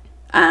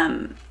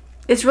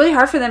 it's really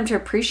hard for them to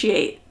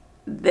appreciate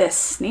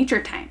this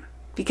nature time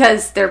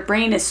because their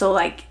brain is so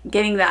like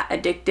getting that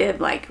addictive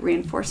like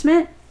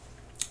reinforcement.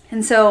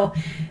 And so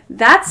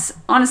that's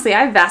honestly,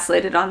 I've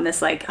vacillated on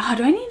this, like, oh,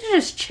 do I need to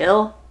just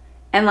chill?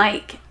 And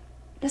like,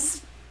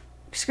 just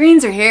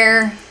screens are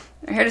here.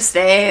 They're here to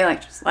stay.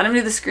 Like, just let them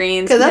do the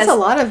screens. Because that's a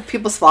lot of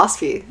people's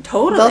philosophy.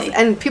 Totally.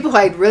 And people who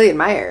I really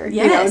admire.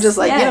 Yes, just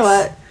like, yes. You know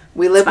what?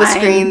 We live with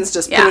screens.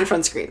 Just put it in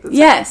front of screens. It's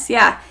yes,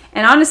 yeah.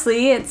 And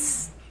honestly,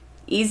 it's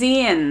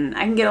easy and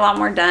I can get a lot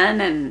more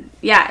done. And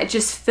yeah, it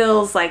just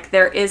feels like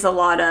there is a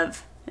lot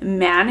of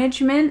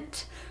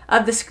management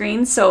of the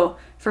screens. So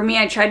for me,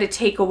 I try to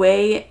take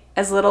away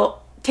as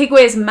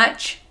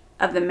much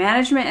of the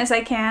management as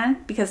I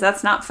can, because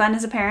that's not fun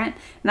as a parent.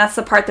 And that's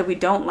the part that we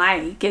don't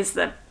like, is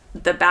the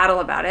battle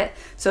about it.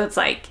 So it's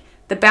like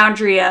the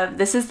boundary of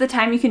this is the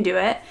time you can do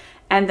it.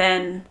 And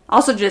then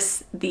also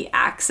just the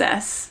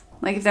access.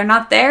 Like if they're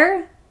not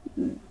there,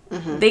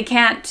 they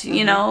can't,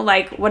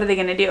 like what are they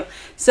going to do?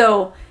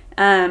 So,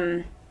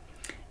 and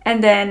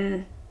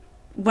then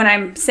when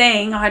I'm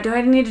saying, oh, do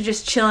I need to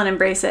just chill and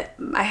embrace it?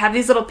 I have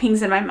these little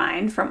pings in my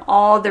mind from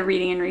all the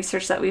reading and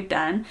research that we've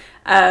done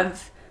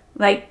of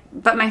like,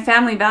 but my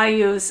family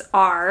values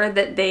are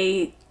that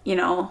they,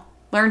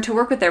 learn to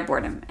work with their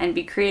boredom and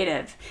be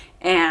creative,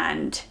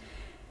 and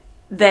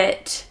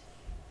that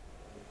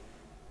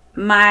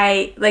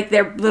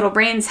their little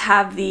brains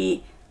have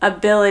the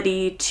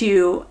ability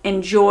to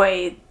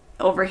enjoy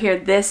over here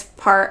this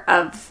part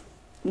of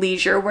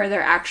leisure where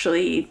they're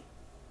actually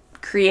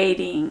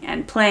creating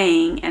and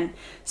playing. And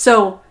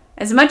so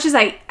as much as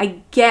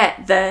I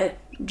get the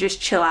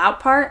just chill out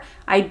part,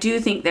 I do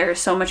think there is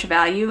so much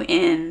value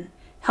in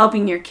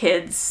helping your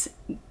kids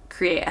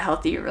create a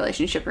healthy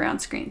relationship around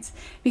screens.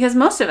 Because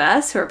most of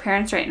us who are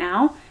parents right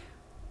now,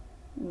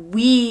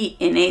 we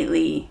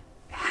innately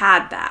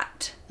had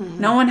that.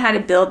 No one had to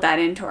build that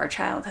into our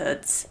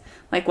childhoods.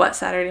 Like what,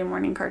 Saturday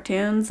morning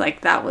cartoons?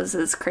 Like that was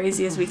as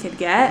crazy as we could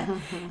get.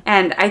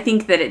 And I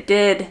think that it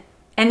did,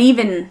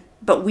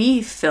 but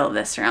we feel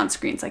this around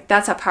screens. Like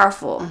that's how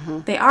powerful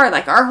they are.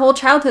 Like our whole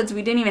childhoods,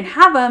 we didn't even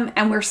have them,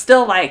 and we're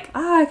still like,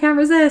 I can't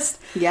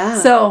resist. Yeah.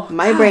 So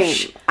my brain,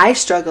 I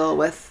struggle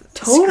with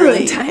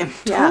screen time.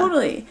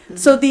 Totally. Yeah.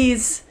 So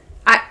these,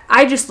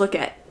 I just look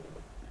at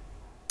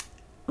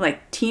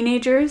like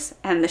teenagers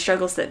and the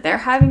struggles that they're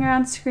having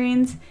around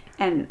screens,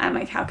 and I'm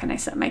like, how can I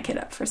set my kid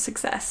up for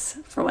success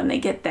for when they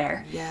get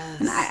there? Yes.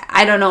 And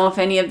I don't know if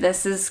any of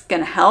this is going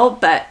to help,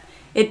 but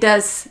it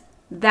does.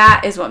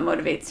 That is what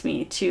motivates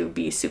me to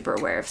be super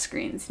aware of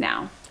screens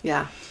now.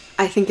 Yeah,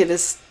 I think it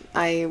is.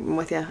 I'm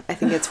with you. I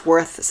think it's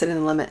worth setting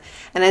the limit.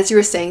 And as you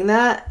were saying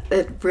that,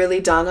 it really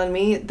dawned on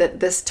me that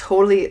the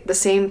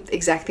same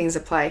exact things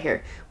apply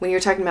here. When you're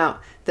talking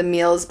about the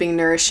meals being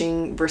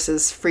nourishing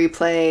versus free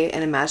play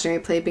and imaginary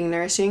play being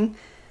nourishing,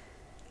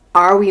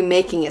 are we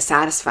making it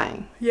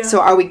satisfying? Yeah.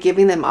 So are we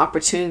giving them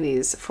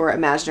opportunities for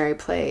imaginary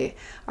play?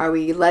 Are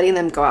we letting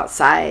them go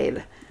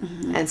outside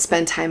and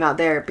spend time out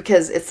there?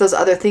 Because it's those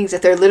other things.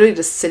 If they're literally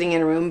just sitting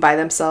in a room by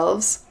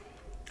themselves,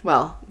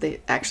 well,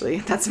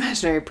 that's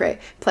imaginary play.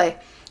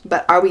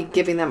 But are we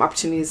giving them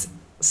opportunities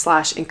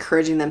 /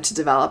 encouraging them to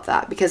develop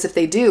that? Because if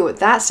they do,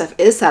 that stuff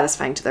is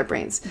satisfying to their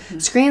brains.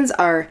 Screens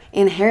are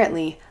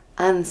inherently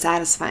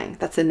unsatisfying.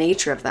 That's the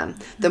nature of them.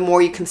 The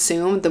more you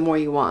consume, the more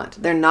you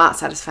want. They're not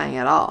satisfying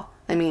at all.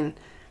 I mean,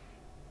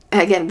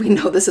 again, we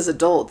know this as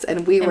adults,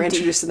 and we were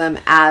introduced to them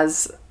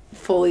as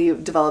fully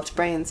developed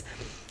brains.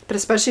 But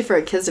especially for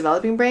a kid's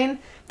developing brain,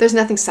 there's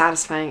nothing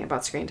satisfying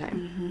about screen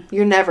time.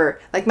 You're never,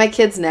 like my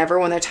kids never,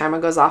 when their timer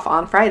goes off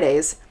on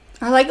Fridays,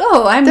 are like,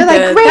 oh, they're good.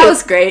 Like, great. That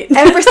was great.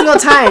 Every single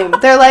time.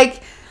 They're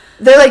like,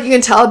 you can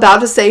tell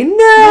about to say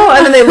no.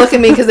 And then they look at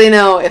me because they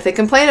know if they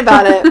complain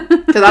about it,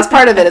 because that's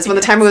part of it, is when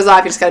the timer goes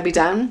off, you just got to be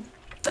done.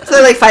 So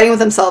they're like fighting with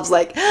themselves,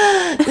 like,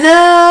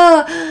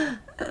 no.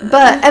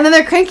 But, and then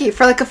they're cranky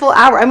for like a full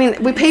hour. I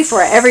mean, we pay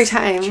for it every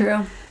time.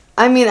 True.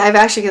 I mean, I've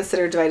actually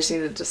considered, do I just need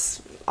to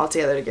just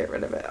altogether to get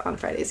rid of it on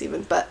Fridays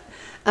even. But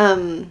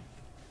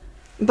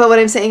what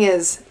I'm saying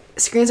is,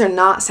 screens are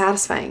not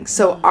satisfying.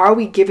 So are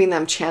we giving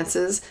them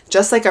chances,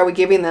 just like are we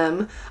giving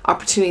them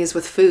opportunities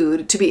with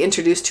food to be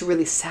introduced to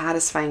really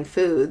satisfying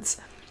foods?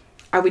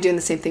 Are we doing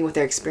the same thing with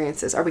their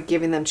experiences? Are we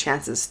giving them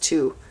chances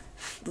to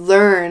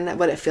learn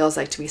what it feels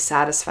like to be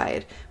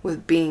satisfied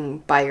with being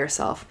by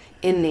yourself,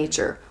 in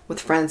nature,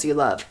 with friends you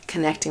love,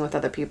 connecting with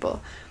other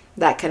people,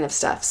 that kind of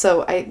stuff?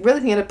 So I really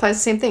think it applies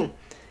the same thing.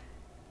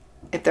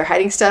 If they're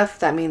hiding stuff,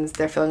 that means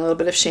they're feeling a little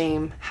bit of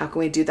shame. How can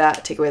we do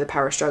that? Take away the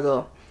power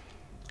struggle.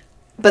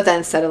 But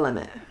then set a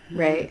limit,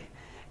 right?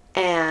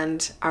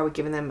 And are we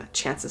giving them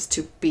chances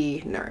to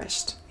be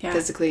nourished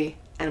physically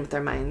and with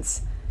their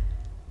minds?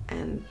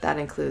 And that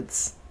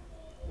includes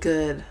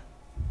good,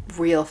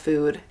 real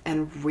food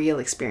and real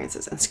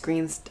experiences. And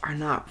screens are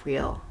not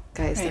real,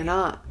 guys. Right. They're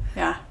not.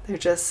 Yeah. They're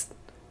just,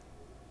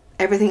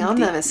 everything on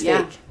them is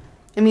fake.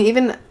 I mean,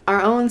 even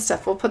our own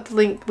stuff. We'll put the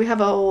link. We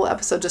have a whole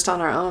episode just on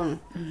our own.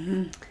 I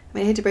mean,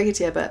 I hate to break it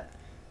to you, but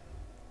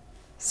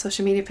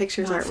social media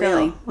pictures aren't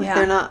real. Like,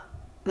 they're not.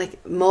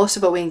 Like, most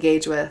of what we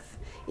engage with,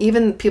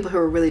 even people who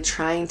are really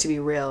trying to be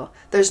real,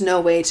 there's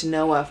no way to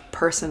know a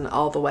person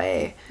all the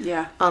way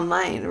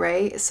online,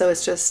 right? So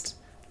it's just,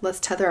 let's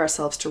tether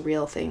ourselves to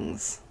real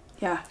things.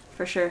 Yeah,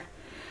 for sure.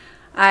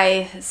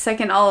 I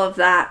second all of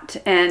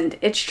that, and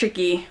it's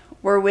tricky.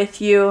 We're with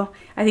you.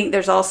 I think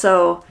there's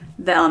also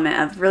the element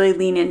of really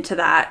lean into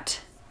that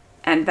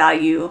and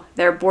value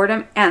their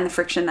boredom and the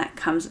friction that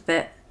comes with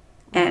it.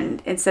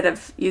 And instead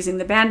of using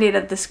the Band-Aid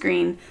of the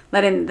screen,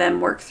 letting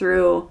them work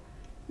through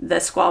the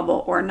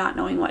squabble or not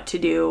knowing what to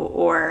do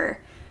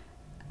or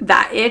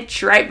that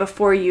itch right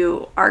before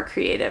you are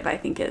creative, I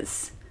think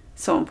is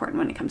so important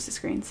when it comes to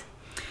screens.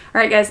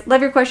 All right, guys,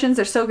 love your questions.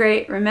 They're so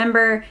great.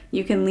 Remember,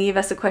 you can leave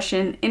us a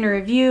question in a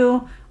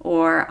review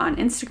or on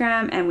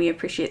Instagram, and we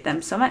appreciate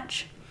them so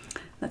much.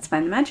 Let's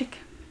find the magic.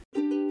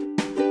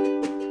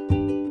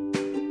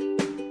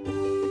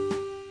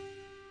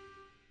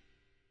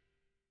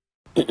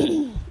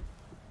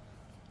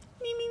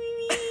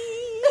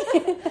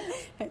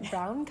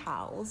 Brown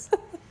cows.